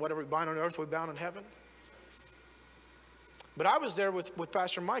in heaven. Whatever we bind on earth, we bound in heaven. But I was there with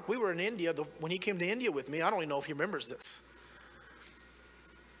Pastor Mike. We were in India. When he came to India with me, I don't even know if he remembers this.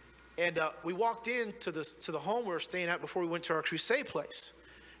 And we walked into the home we were staying at before we went to our crusade place.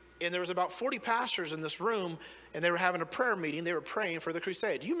 And there was about 40 pastors in this room, and they were having a prayer meeting. They were praying for the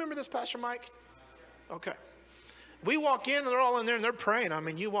crusade. Do you remember this, Pastor Mike? Okay. We walk in, and they're all in there, and they're praying. I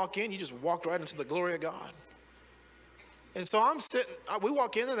mean, you walk in, you just walked right into the glory of God. And so I'm sitting, we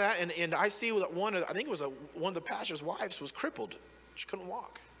walk into that, and I see that one of the pastor's wives was crippled. She couldn't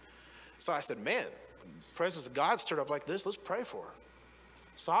walk. So I said, man, the presence of God stirred up like this. Let's pray for her.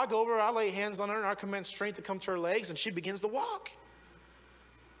 So I go over, I lay hands on her, and I command strength to come to her legs, and she begins to walk.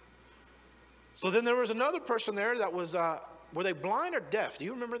 So then there was another person there that was, were they blind or deaf? Do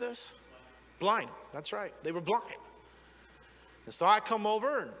you remember this? Blind, that's right. They were blind. And so I come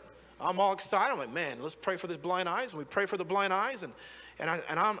over, and I'm all excited. I'm like, man, let's pray for these blind eyes. And we pray for the blind eyes, and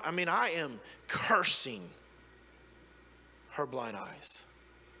I am cursing her blind eyes.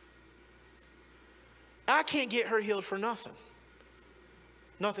 I can't get her healed for nothing.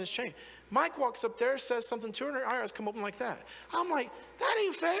 Nothing's changed. Mike walks up there, says something to her, and her eyes come open like that. I'm like, that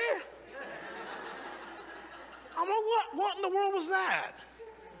ain't fair. I'm like, what in the world was that?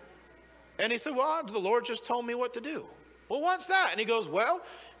 And he said, well, the Lord just told me what to do. Well, what's that? And he goes, well,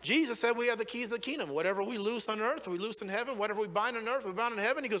 Jesus said we have the keys of the kingdom. Whatever we loose on earth, we loose in heaven. Whatever we bind on earth, we bind in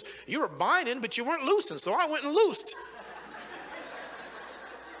heaven. He goes, you were binding, but you weren't loosing. So I went and loosed.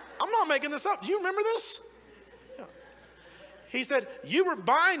 I'm not making this up. Do you remember this? Yeah. He said, you were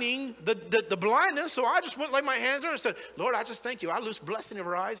binding the blindness, so I just went and laid my hands on her and said, Lord, I just thank you. I loose blessing of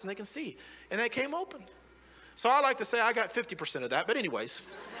her eyes and they can see. And they came open. So I like to say I got 50% of that, but anyways.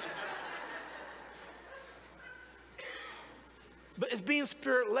 But it's being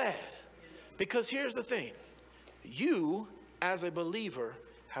Spirit-led. Because here's the thing. You, as a believer,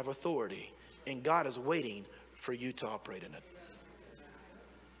 have authority, and God is waiting for you to operate in it.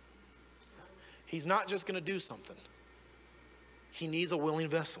 He's not just going to do something. He needs a willing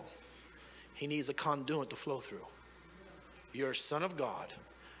vessel. He needs a conduit to flow through. You're a son of God.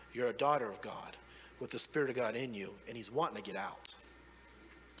 You're a daughter of God with the Spirit of God in you, and he's wanting to get out.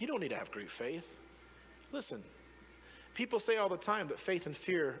 You don't need to have great faith. Listen, people say all the time that faith and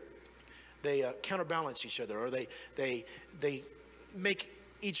fear, they counterbalance each other, or they make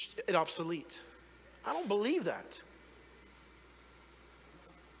it obsolete. I don't believe that.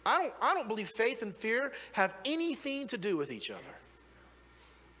 I don't believe faith and fear have anything to do with each other.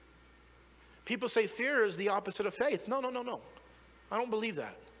 People say fear is the opposite of faith. No. I don't believe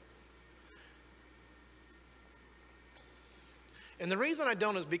that. And the reason I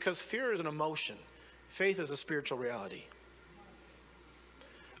don't is because fear is an emotion. Faith is a spiritual reality.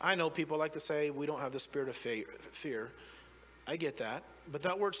 I know people like to say we don't have the spirit of fear. I get that. But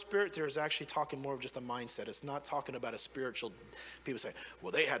that word spirit there is actually talking more of just a mindset. It's not talking about a spiritual. People say,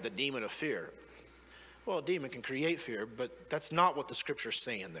 well, they had the demon of fear. Well, a demon can create fear, but that's not what the scripture's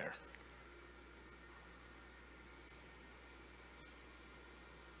saying there.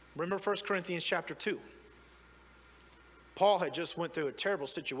 Remember 1 Corinthians chapter 2. Paul had just went through a terrible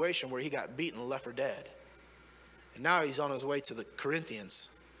situation where he got beaten and left for dead. And now he's on his way to the Corinthians.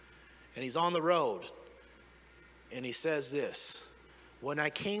 And he's on the road. And he says this, when I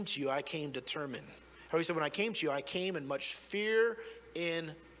came to you, I came determined. Or he said, when I came to you, I came in much fear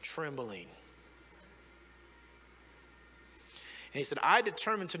and trembling. And he said, I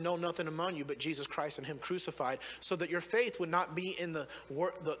determined to know nothing among you but Jesus Christ and him crucified, so that your faith would not be in the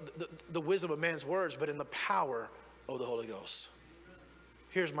wisdom of man's words, but in the power of the Holy Ghost.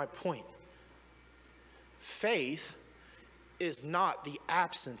 Here's my point. Faith is not the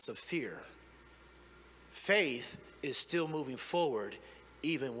absence of fear. Faith is still moving forward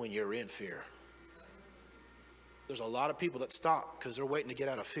even when you're in fear. There's a lot of people that stop because they're waiting to get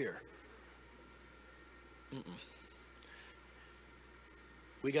out of fear.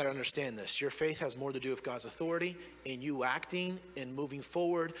 We got to understand this. Your faith has more to do with God's authority, and you acting and moving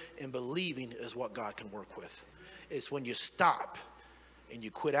forward and believing is what God can work with. It's when you stop and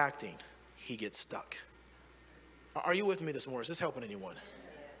you quit acting, he gets stuck. Are you with me this morning? Is this helping anyone?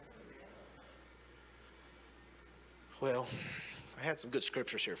 Well, I had some good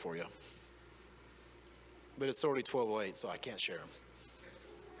scriptures here for you. But it's already 12:08, so I can't share them.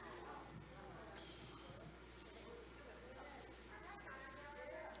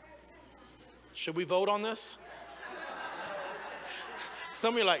 Should we vote on this?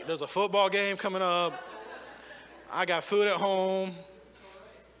 Some of you are like, there's a football game coming up. I got food at home.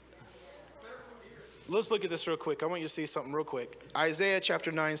 Let's look at this real quick. I want you to see something real quick. Isaiah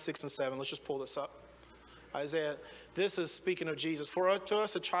chapter 9, 6, and 7. Let's just pull this up. Isaiah, this is speaking of Jesus. For to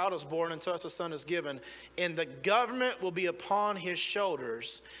us a child is born, and to us a son is given, and the government will be upon his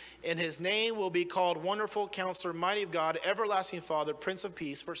shoulders, and his name will be called Wonderful Counselor, Mighty God, Everlasting Father, Prince of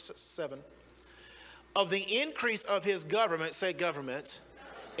Peace. Verse 7. Of the increase of his government, say government,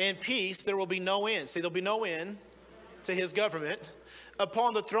 and peace there will be no end. Say there'll be no end to his government.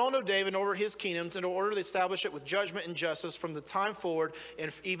 Upon the throne of David over his kingdom, in order to establish it with judgment and justice from the time forward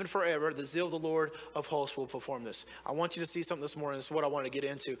and even forever. The zeal of the Lord of hosts will perform this. I want you to see something this morning. This is what I want to get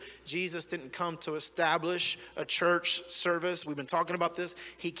into. Jesus didn't come to establish a church service. We've been talking about this.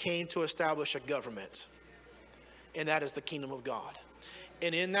 He came to establish a government, and that is the kingdom of God.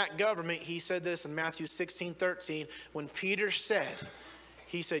 And in that government, he said this in Matthew 16:13, when Peter said,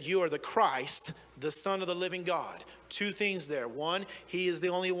 he said, you are the Christ, the Son of the living God. Two things there. One, he is the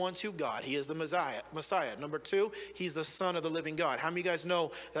only one true God. He is the Messiah. Number two, he's the Son of the living God. How many of you guys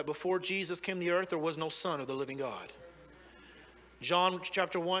know that before Jesus came to the earth, there was no Son of the living God? John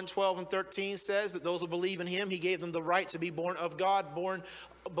chapter 1, 12 and 13 says that those who believe in him, he gave them the right to be born of God, born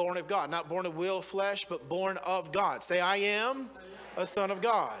of God. Not born of will of flesh, but born of God. Say, I am a son of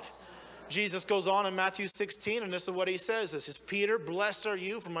God. Jesus goes on in Matthew 16, and this is what he says. This is, Peter, blessed are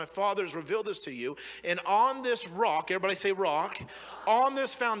you, for my Father has revealed this to you. And on this rock, everybody say rock, on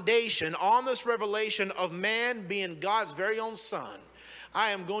this foundation, on this revelation of man being God's very own son, I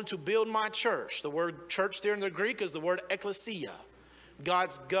am going to build my church. The word church there in the Greek is the word ecclesia,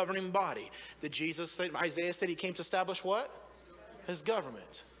 God's governing body. That Jesus said, Isaiah said he came to establish what? His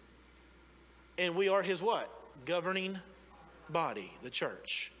government. And we are his what? Governing body, the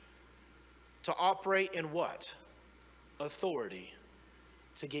church, to operate in what? Authority,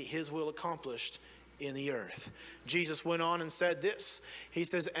 to get his will accomplished in the earth. Jesus went on and said this. He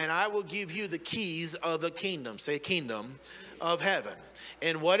says, and I will give you the keys of the kingdom. Say kingdom of heaven.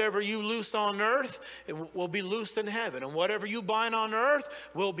 And whatever you loose on earth, it will be loosed in heaven. And whatever you bind on earth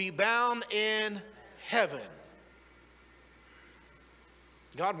will be bound in heaven.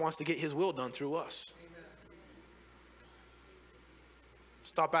 God wants to get his will done through us.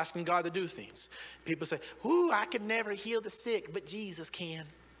 Stop asking God to do things. People say, ooh, I could never heal the sick, but Jesus can.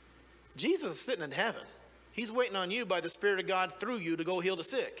 Jesus is sitting in heaven. He's waiting on you by the Spirit of God through you to go heal the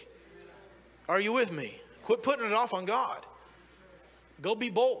sick. Are you with me? Quit putting it off on God. Go be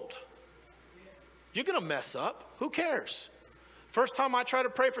bold. You're going to mess up. Who cares? First time I tried to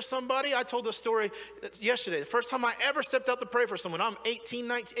pray for somebody, I told this story yesterday. The first time I ever stepped out to pray for someone, I'm 18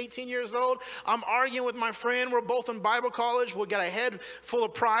 years old. I'm arguing with my friend. We're both in Bible college. We got a head full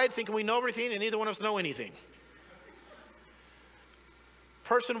of pride, thinking we know everything, and neither one of us know anything.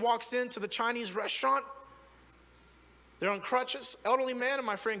 Person walks into the Chinese restaurant. They're on crutches, elderly man, and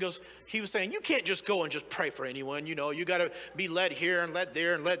my friend goes, he was saying, you can't just go and just pray for anyone. You know, you got to be led here and led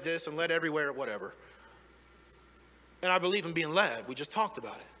there and led this and led everywhere, whatever. And I believe in being led. We just talked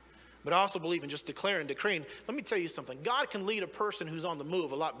about it. But I also believe in just declaring, decreeing. Let me tell you something. God can lead a person who's on the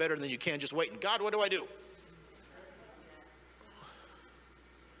move a lot better than you can just waiting. God, what do I do?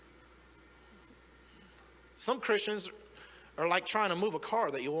 Some Christians are like trying to move a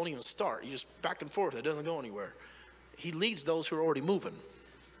car that you won't even start. You just back and forth. It doesn't go anywhere. He leads those who are already moving.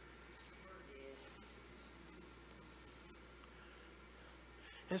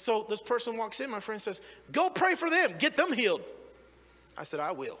 And so this person walks in. My friend says, go pray for them. Get them healed. I said,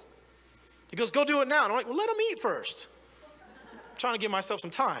 I will. He goes, go do it now. And I'm like, well, let them eat first. I'm trying to give myself some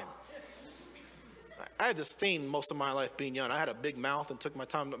time. I had this theme most of my life being young. I had a big mouth and took my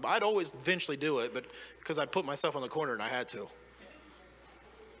time. I'd always eventually do it, but because I'd put myself on the corner and I had to.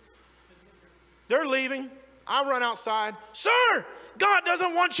 They're leaving. I run outside. Sir, God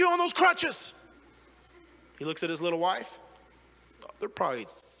doesn't want you on those crutches. He looks at his little wife. They're probably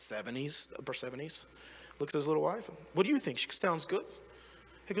 70s, upper 70s. Looks at his little wife. What do you think? She sounds good.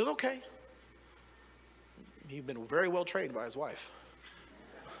 He goes, okay. He'd been very well trained by his wife.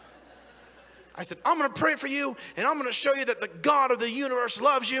 I said, I'm going to pray for you, and I'm going to show you that the God of the universe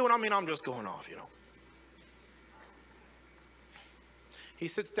loves you. And I mean, I'm just going off, you know. He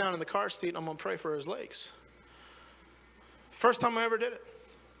sits down in the car seat, and I'm going to pray for his legs. First time I ever did it.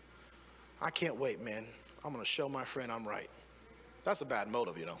 I can't wait, man. I'm going to show my friend I'm right. That's a bad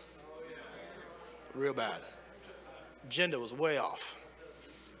motive, you know. Real bad. Agenda was way off.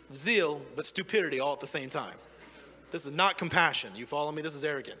 Zeal, but stupidity all at the same time. This is not compassion. You follow me? This is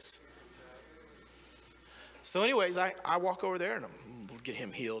arrogance. So anyways, I walk over there and I'm get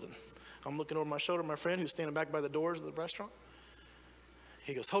him healed. And I'm looking over my shoulder at my friend who's standing back by the doors of the restaurant.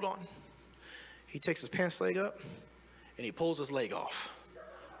 He goes, hold on. He takes his pants leg up and he pulls his leg off.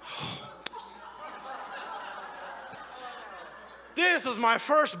 This is my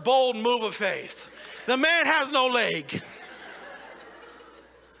first bold move of faith. The man has no leg.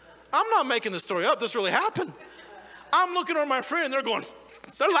 I'm not making this story up. This really happened. I'm looking over my friend and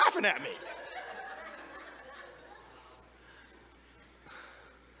they're laughing at me.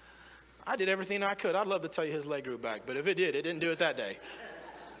 I did everything I could. I'd love to tell you his leg grew back, but if it did, it didn't do it that day.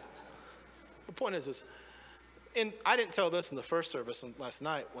 The point is this, and I didn't tell this in the first service last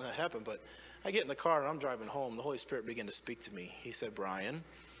night when that happened, but I get in the car and I'm driving home. The Holy Spirit began to speak to me. He said, Brian.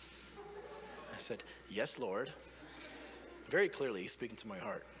 I said, yes, Lord. Very clearly, he's speaking to my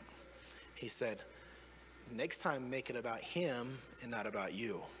heart. He said, next time make it about him and not about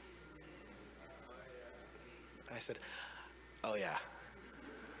you. I said, oh yeah.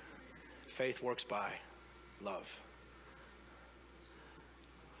 Faith works by love.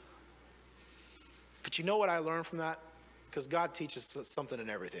 But you know what I learned from that? Because God teaches us something in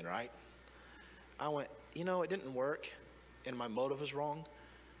everything, right? I went, you know, it didn't work, and my motive was wrong,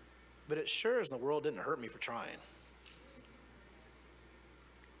 but it sure as in the world didn't hurt me for trying.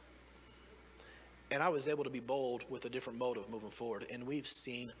 And I was able to be bold with a different motive moving forward, and we've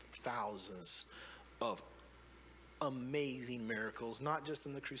seen thousands of amazing miracles, not just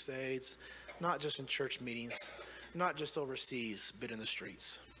in the crusades, not just in church meetings, not just overseas, but in the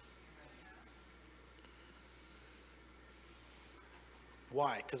streets.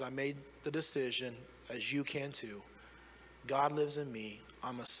 Why? Because I made the decision, as you can too. God lives in me.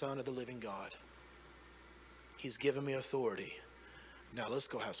 I'm a son of the living God. He's given me authority. Now let's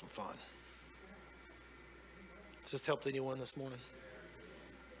go have some fun. Has this helped anyone this morning?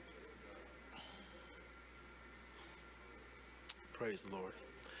 Praise the Lord.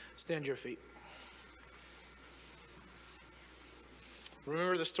 Stand to your feet.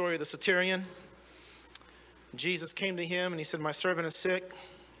 Remember the story of the centurion? Jesus came to him and he said, my servant is sick.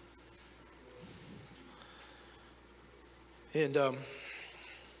 And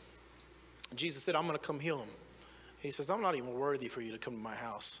Jesus said, I'm going to come heal him. He says, I'm not even worthy for you to come to my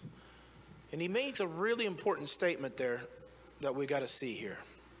house. And he makes a really important statement there that we got to see here.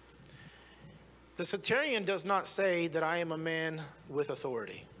 The centurion does not say that I am a man with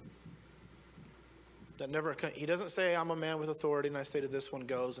authority. He doesn't say I'm a man with authority and I say to this one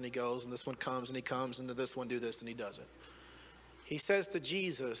goes and he goes and this one comes and he comes and to this one do this and he does it. He says to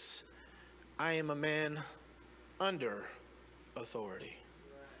Jesus, I am a man under authority.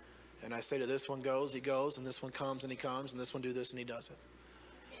 And I say to this one goes, he goes, and this one comes and he comes, and this one do this and he does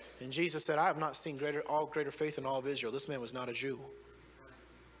it. And Jesus said, I have not seen greater faith in all of Israel. This man was not a Jew.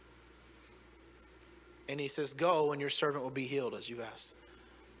 And he says, go and your servant will be healed as you've asked.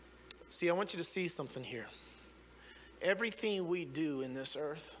 See, I want you to see something here. Everything we do in this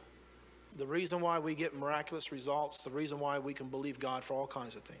earth, the reason why we get miraculous results, the reason why we can believe God for all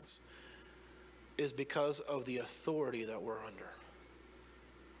kinds of things, is because of the authority that we're under.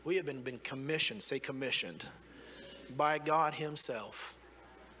 We have been commissioned, say commissioned, by God himself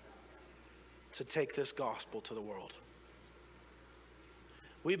to take this gospel to the world.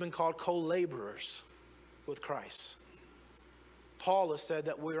 We've been called co-laborers with Christ. Paul has said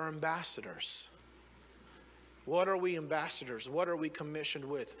that we are ambassadors. What are we ambassadors? What are we commissioned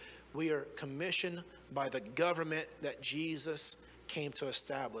with? We are commissioned by the government that Jesus came to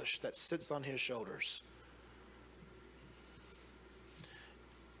establish, that sits on his shoulders.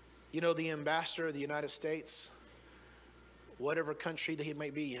 You know, the ambassador of the United States, whatever country that he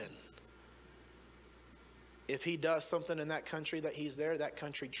may be in, if he does something in that country that he's there, that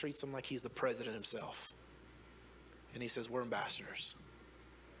country treats him like he's the president himself. And he says, we're ambassadors.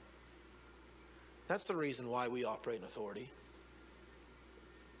 That's the reason why we operate in authority.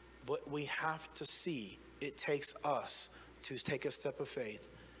 But we have to see it takes us to take a step of faith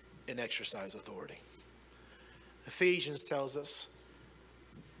and exercise authority. Ephesians tells us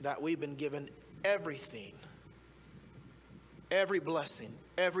that we've been given everything, every blessing,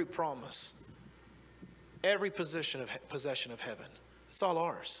 every promise, every possession of heaven. It's all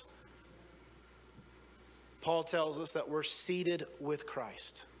ours. Paul tells us that we're seated with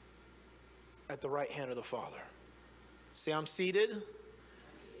Christ at the right hand of the Father. See, I'm seated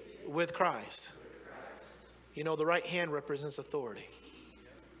with Christ. You know, the right hand represents authority.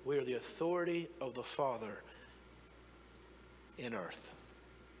 We are the authority of the Father in earth.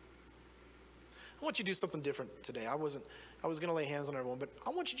 I want you to do something different today. I was going to lay hands on everyone, but I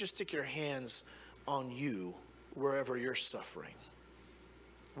want you to just stick your hands on you wherever you're suffering,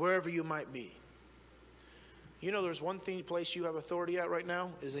 wherever you might be. You know, there's one place you have authority at right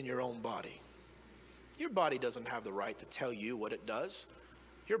now is in your own body. Your body doesn't have the right to tell you what it does.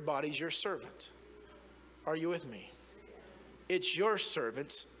 Your body's your servant. Are you with me? It's your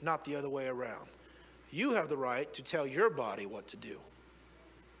servant, not the other way around. You have the right to tell your body what to do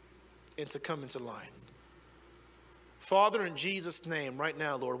and to come into line. Father, in Jesus' name, right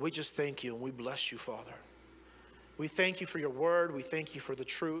now, Lord, we just thank you and we bless you, Father. We thank you for your word. We thank you for the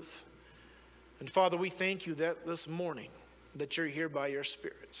truth. And Father, we thank you that this morning that you're here by your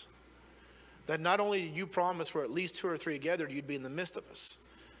Spirit. That not only did you promise where at least 2 or 3 gathered, you'd be in the midst of us.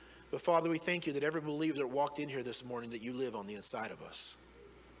 But Father, we thank you that every believer that walked in here this morning, that you live on the inside of us.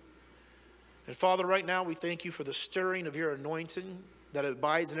 And Father, right now we thank you for the stirring of your anointing that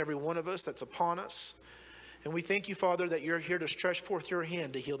abides in every one of us, that's upon us. And we thank you, Father, that you're here to stretch forth your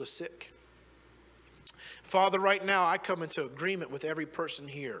hand to heal the sick. Father, right now I come into agreement with every person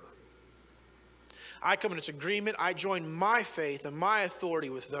here. I come into agreement. I join my faith and my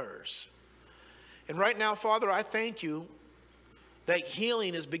authority with theirs. And right now, Father, I thank you that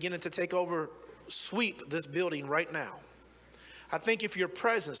healing is beginning to take over, sweep this building right now. I thank you for your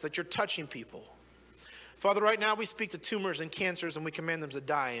presence, that you're touching people. Father, right now we speak to tumors and cancers and we command them to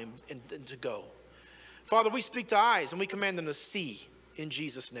die and to go. Father, we speak to eyes and we command them to see in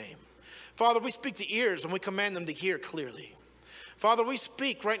Jesus' name. Father, we speak to ears and we command them to hear clearly. Father, we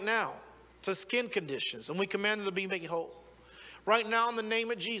speak right now to skin conditions and we command them to be made whole. Right now, in the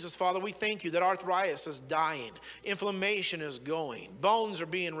name of Jesus, Father, we thank you that arthritis is dying. Inflammation is going. Bones are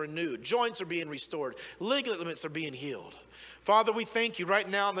being renewed. Joints are being restored. Ligaments are being healed. Father, we thank you right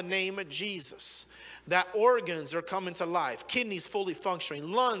now in the name of Jesus that organs are coming to life, kidneys fully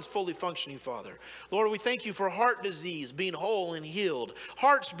functioning, lungs fully functioning, Father. Lord, we thank you for heart disease being whole and healed,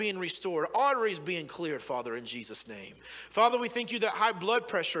 hearts being restored, arteries being cleared, Father, in Jesus' name. Father, we thank you that high blood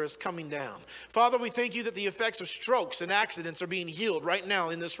pressure is coming down. Father, we thank you that the effects of strokes and accidents are being healed right now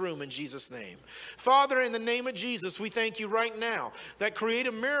in this room in Jesus' name. Father, in the name of Jesus, we thank you right now that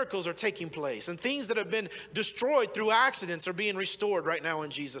creative miracles are taking place and things that have been destroyed through accidents are being restored right now in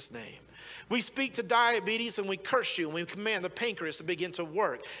Jesus' name. We speak to diabetes and we curse you and we command the pancreas to begin to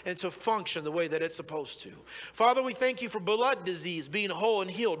work and to function the way that it's supposed to. Father, we thank you for blood disease being whole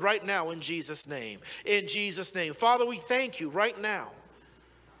and healed right now in Jesus' name. In Jesus' name. Father, we thank you right now.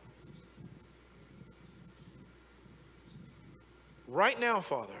 Right now,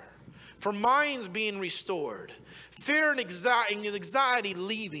 Father, for minds being restored, fear and anxiety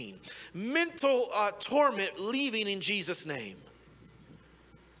leaving, mental torment leaving in Jesus' name.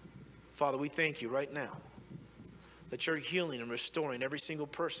 Father, we thank you right now that you're healing and restoring every single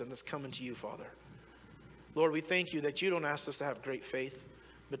person that's coming to you, Father. Lord, we thank you that you don't ask us to have great faith,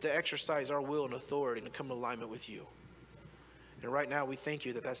 but to exercise our will and authority and to come in alignment with you. And right now, we thank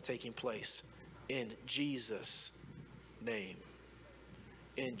you that that's taking place in Jesus' name.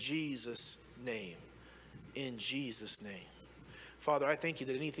 In Jesus' name. In Jesus' name. Father, I thank you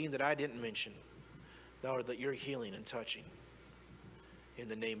that anything that I didn't mention, Lord, that you're healing and touching. In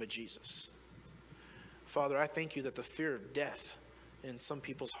the name of Jesus. Father, I thank you that the fear of death in some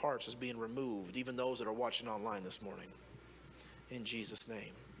people's hearts is being removed, even those that are watching online this morning. In Jesus'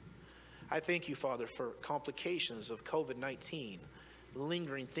 name. I thank you, Father, for complications of COVID-19,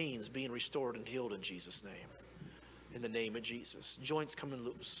 lingering things being restored and healed in Jesus' name. In the name of Jesus. Joints coming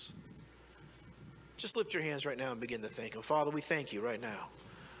loose. Just lift your hands right now and begin to thank him. Father, we thank you right now.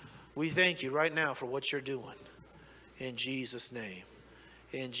 We thank you right now for what you're doing. In Jesus' name.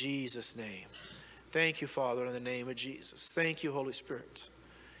 In Jesus' name. Thank you, Father, in the name of Jesus. Thank you, Holy Spirit,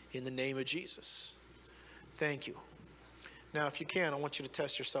 in the name of Jesus. Thank you. Now, if you can, I want you to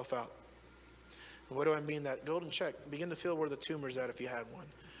test yourself out. And what do I mean that? Go and check. Begin to feel where the tumor's at if you had one.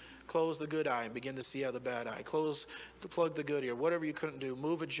 Close the good eye and begin to see out the bad eye. Plug the good ear. Whatever you couldn't do.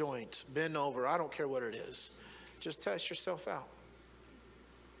 Move a joint. Bend over. I don't care what it is. Just test yourself out.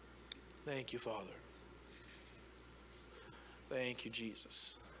 Thank you, Father. Thank you,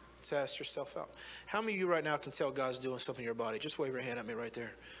 Jesus. Test yourself out. How many of you right now can tell God's doing something in your body? Just wave your hand at me right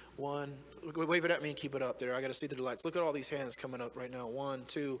there. One. Wave it at me and keep it up there. I got to see through the lights. Look at all these hands coming up right now. 1,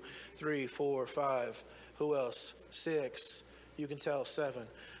 2, 3, 4, 5. Who else? 6. You can tell. 7.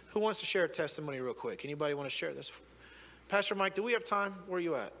 Who wants to share a testimony real quick? Anybody want to share this? Pastor Mike, do we have time? Where are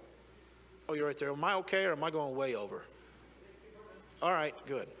you at? Oh, you're right there. Am I okay or am I going way over? All right,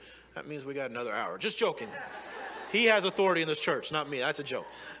 good. That means we got another hour. Just joking. He has authority in this church, not me. That's a joke.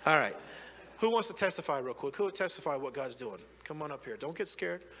 All right. Who wants to testify real quick? Who would testify what God's doing? Come on up here. Don't get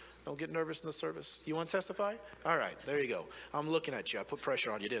scared. Don't get nervous in the service. You want to testify? All right. There you go. I'm looking at you. I put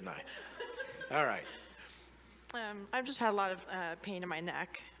pressure on you, didn't I? All right. I've just had a lot of pain in my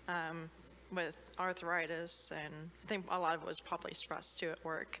neck with arthritis, and I think a lot of it was probably stress too at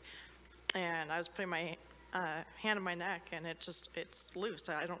work. And I was putting my hand on my neck, and it's loose.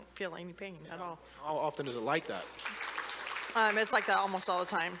 I don't feel any pain at all. How often is it like that? It's like that almost all the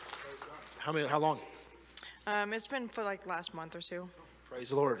time. How long? It's been for like last month or two.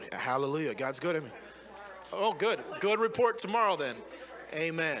 Praise the Lord. Hallelujah. God's good. Amen. Oh, good. Good report tomorrow then.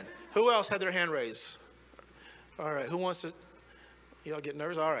 Amen. Who else had their hand raised? All right. Who wants to? Y'all get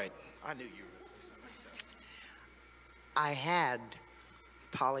nervous? All right. I knew you were going to say something. I had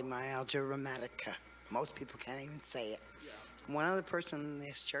polymyalgia rheumatica. Most people can't even say it. Yeah. One other person in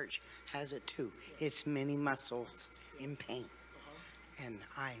this church has it too. It's many muscles in pain. And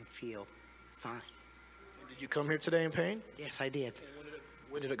I feel fine. Did you come here today in pain? Yes, I did.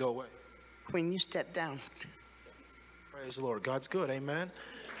 When did it go away? When you step down. Praise the Lord. God's good. Amen.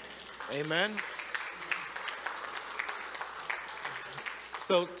 Amen.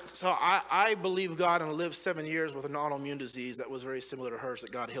 So I believe God, and I lived 7 years with an autoimmune disease that was very similar to hers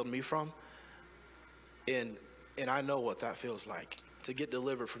that God healed me from. And I know what that feels like. To get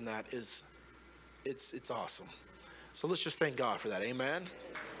delivered from that it's awesome. So let's just thank God for that. Amen.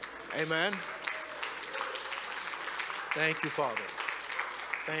 Amen. Thank you, Father.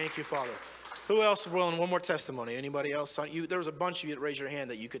 Thank you, Father. Who else is willing? One more testimony. Anybody else? There was a bunch of you that raised your hand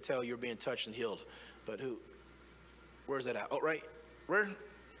that you could tell you were being touched and healed. But who? Where's that at? Oh, right. Where?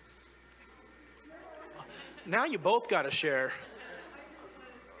 Now you both got to share.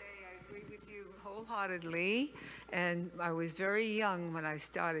 I agree with you wholeheartedly, and I was very young when I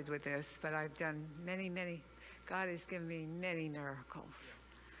started with this, but I've done many God has given me many miracles.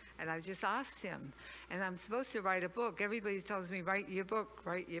 And I've just asked him. And I'm supposed to write a book. Everybody tells me, write your book,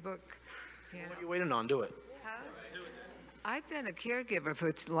 write your book. You know? What are you waiting on? Do it. I've been a caregiver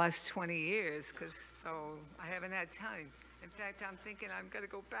for the last 20 years, so I haven't had time. In fact, I'm thinking I'm going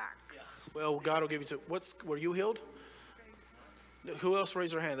to go back. Well, God will give you to, were you healed? Who else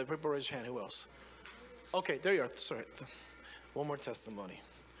raised their hand? The people raised their hand. Who else? Okay, there you are. Sorry. One more testimony.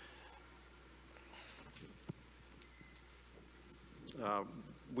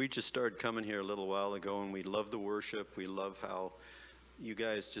 We just started coming here a little while ago, and we love the worship. We love how you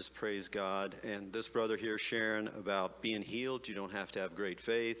guys just praise God. And this brother here sharing about being healed, you don't have to have great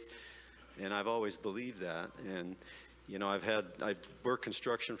faith. And I've always believed that. And, you know, I've worked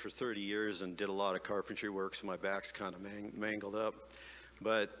construction for 30 years and did a lot of carpentry work, so my back's kind of mangled up.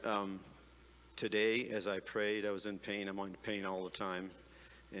 But today, as I prayed, I was in pain. I'm in pain all the time.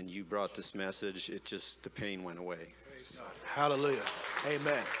 And you brought this message. The pain went away. God. Hallelujah.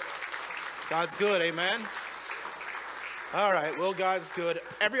 Amen. God's good. Amen. All right. Well, God's good.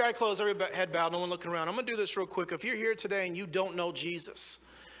 Every eye closed, every head bowed, no one looking around. I'm going to do this real quick. If you're here today and you don't know Jesus,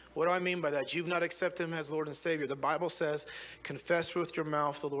 what do I mean by that? You've not accepted him as Lord and Savior. The Bible says, confess with your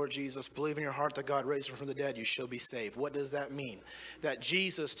mouth the Lord Jesus, believe in your heart that God raised him from the dead, you shall be saved. What does that mean? That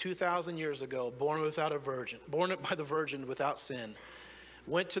Jesus, 2,000 years ago, born by the Virgin without sin,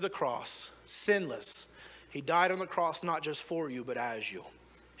 went to the cross, sinless. He died on the cross not just for you, but as you.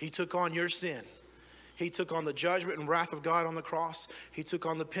 He took on your sin. He took on the judgment and wrath of God on the cross. He took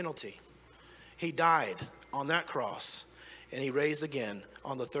on the penalty. He died on that cross, and he raised again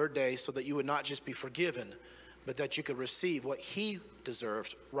on the third day so that you would not just be forgiven, but that you could receive what he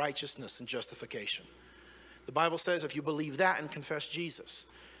deserved, righteousness and justification. The Bible says if you believe that and confess Jesus,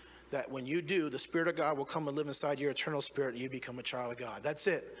 that when you do, the Spirit of God will come and live inside your eternal spirit and you become a child of God. That's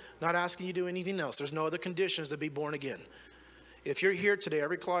it. Not asking you to do anything else. There's no other conditions to be born again. If you're here today,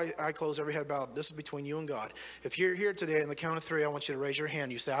 every eye closed, every head bowed, this is between you and God. If you're here today, on the count of three, I want you to raise your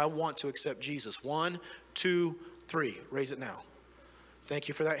hand. You say, I want to accept Jesus. 1, 2, 3. Raise it now. Thank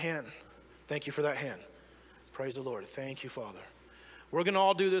you for that hand. Thank you for that hand. Praise the Lord. Thank you, Father. We're going to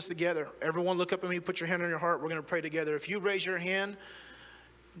all do this together. Everyone look up at me, put your hand on your heart. We're going to pray together. If you raise your hand,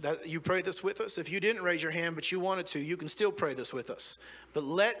 that you prayed this with us. If you didn't raise your hand, but you wanted to, you can still pray this with us. But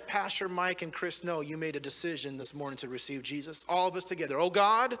let Pastor Mike and Chris know you made a decision this morning to receive Jesus. All of us together. Oh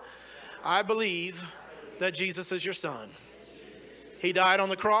God, I believe that Jesus is your son. He died on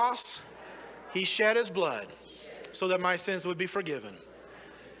the cross. He shed his blood so that my sins would be forgiven.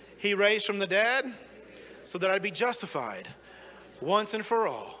 He raised from the dead so that I'd be justified once and for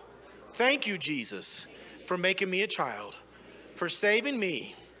all. Thank you, Jesus, for making me a child, for saving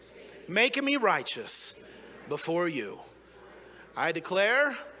me, making me righteous before you. I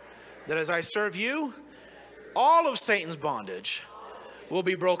declare that as I serve you, all of Satan's bondage will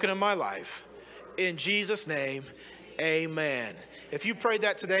be broken in my life. In Jesus' name, amen. If you prayed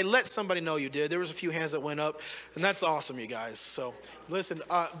that today, let somebody know you did. There was a few hands that went up, and that's awesome, you guys. So listen,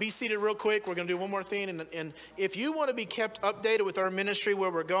 be seated real quick. We're going to do one more thing. And if you want to be kept updated with our ministry, where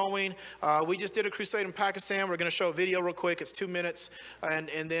we're going, we just did a crusade in Pakistan. We're going to show a video real quick. It's 2 minutes. And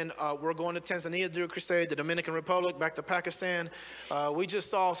then we're going to Tanzania to do a crusade, the Dominican Republic, back to Pakistan. We just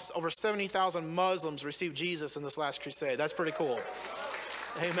saw over 70,000 Muslims receive Jesus in this last crusade. That's pretty cool.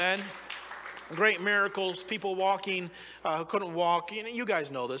 Amen. Great miracles, people walking who couldn't walk. You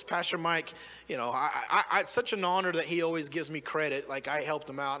guys know this. Pastor Mike, it's such an honor that he always gives me credit. Like I helped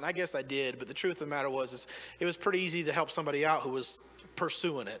him out, and I guess I did. But the truth of the matter was, it was pretty easy to help somebody out who was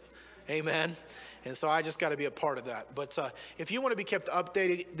pursuing it. Amen. And so I just got to be a part of that. But if you want to be kept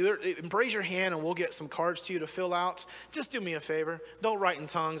updated, raise your hand and we'll get some cards to you to fill out. Just do me a favor. Don't write in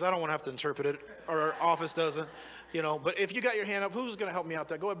tongues. I don't want to have to interpret it, or our office doesn't. But if you got your hand up, who's going to help me out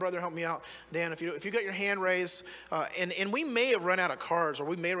there? Go ahead, brother, help me out. Dan, if you got your hand raised, and we may have run out of cards, or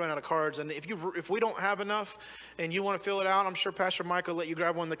we may run out of cards. And if we don't have enough and you want to fill it out, I'm sure Pastor Mike will let you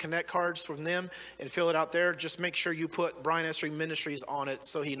grab one of the Connect cards from them and fill it out there. Just make sure you put Brian Essary Ministries on it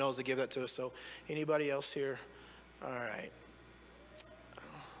so he knows to give that to us. So anybody else here? All right.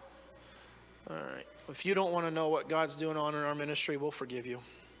 All right. If you don't want to know what God's doing on in our ministry, we'll forgive you.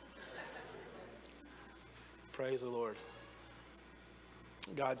 Praise the Lord.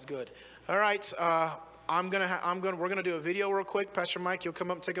 God's good. All right, we're gonna do a video real quick. Pastor Mike, you'll come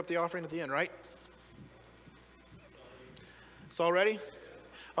up and take up the offering at the end, right? It's all ready?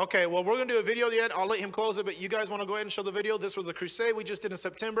 Okay, well, we're gonna do a video at the end. I'll let him close it, but you guys want to go ahead and show the video? This was the crusade we just did in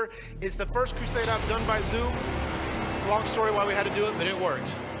September. It's the first crusade I've done by Zoom. Long story why we had to do it, but it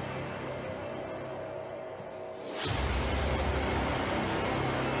worked.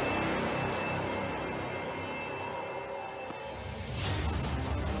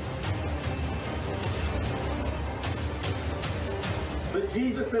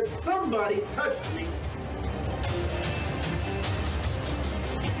 Jesus said, somebody touched me.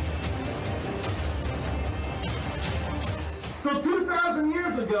 So 2,000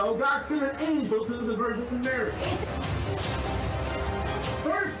 years ago, God sent an angel to the Virgin Mary.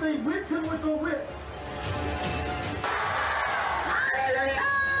 First, they whipped him with a whip. Hallelujah!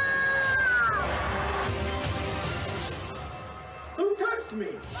 Who touched me?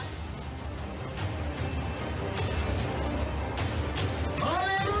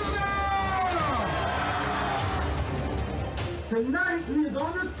 Tonight, he is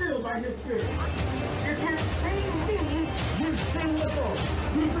understood by his spirit. If you've seen me, you've seen the Lord.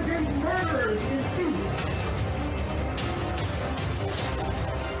 He's against murderers and thieves.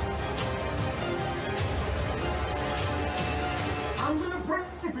 I'm going to pray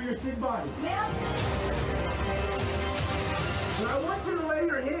for your sick body. And I want you to lay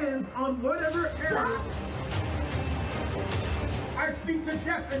your hands on whatever area. I speak to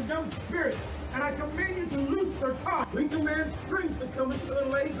deaf and dumb spirits, and I command you to loose their tongue. We command strength to come into the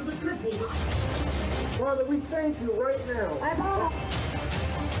legs of the cripples. Father, we thank you right now.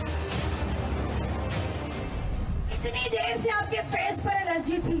 इतनी देर से आपके face पर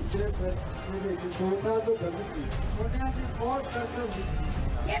allergy थी।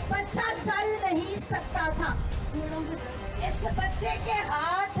 ये बच्चा चल नहीं सकता था। इस बच्चे के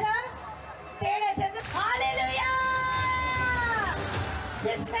हाथ टेढ़े थे। हालेलुया!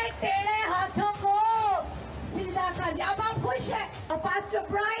 जिसने टेढ़े हाथों को सीधा कर दिया। अब आप खुश हैं? Pastor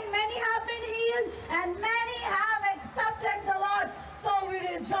Brian, many have been healed and many have accepted the Lord. So we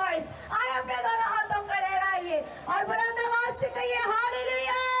rejoice. आए अपने दोनों हाथों को लहराइए और बुलंद आवाज से कहिए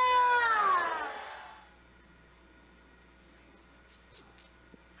hallelujah!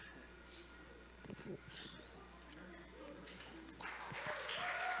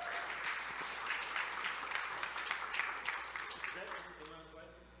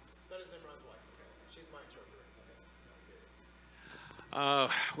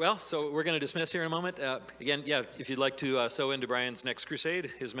 Well, so we're going to dismiss here in a moment. Again, yeah, if you'd like to sow into Brian's next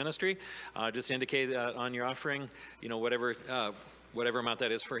crusade, his ministry, just indicate on your offering, you know, whatever amount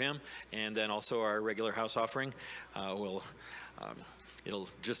that is for him, and then also our regular house offering. It'll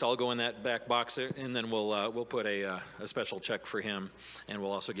just all go in that back box there, and then we'll put a special check for him, and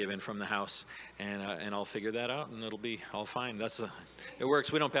we'll also give in from the house, and I'll figure that out, and it'll be all fine. It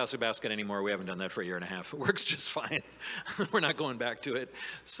works. We don't pass a basket anymore. We haven't done that for a year and a half. It works just fine. We're not going back to it.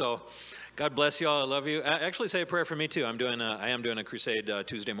 So, God bless you all. I love you. Actually, say a prayer for me too. I am doing a crusade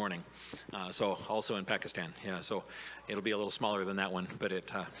Tuesday morning. So also in Pakistan. Yeah. So it'll be a little smaller than that one, but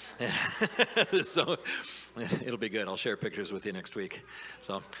so it'll be good. I'll share pictures with you next week.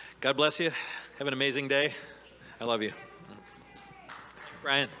 So God bless you. Have an amazing day. I love you. Thanks,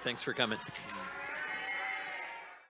 Brian. Thanks for coming.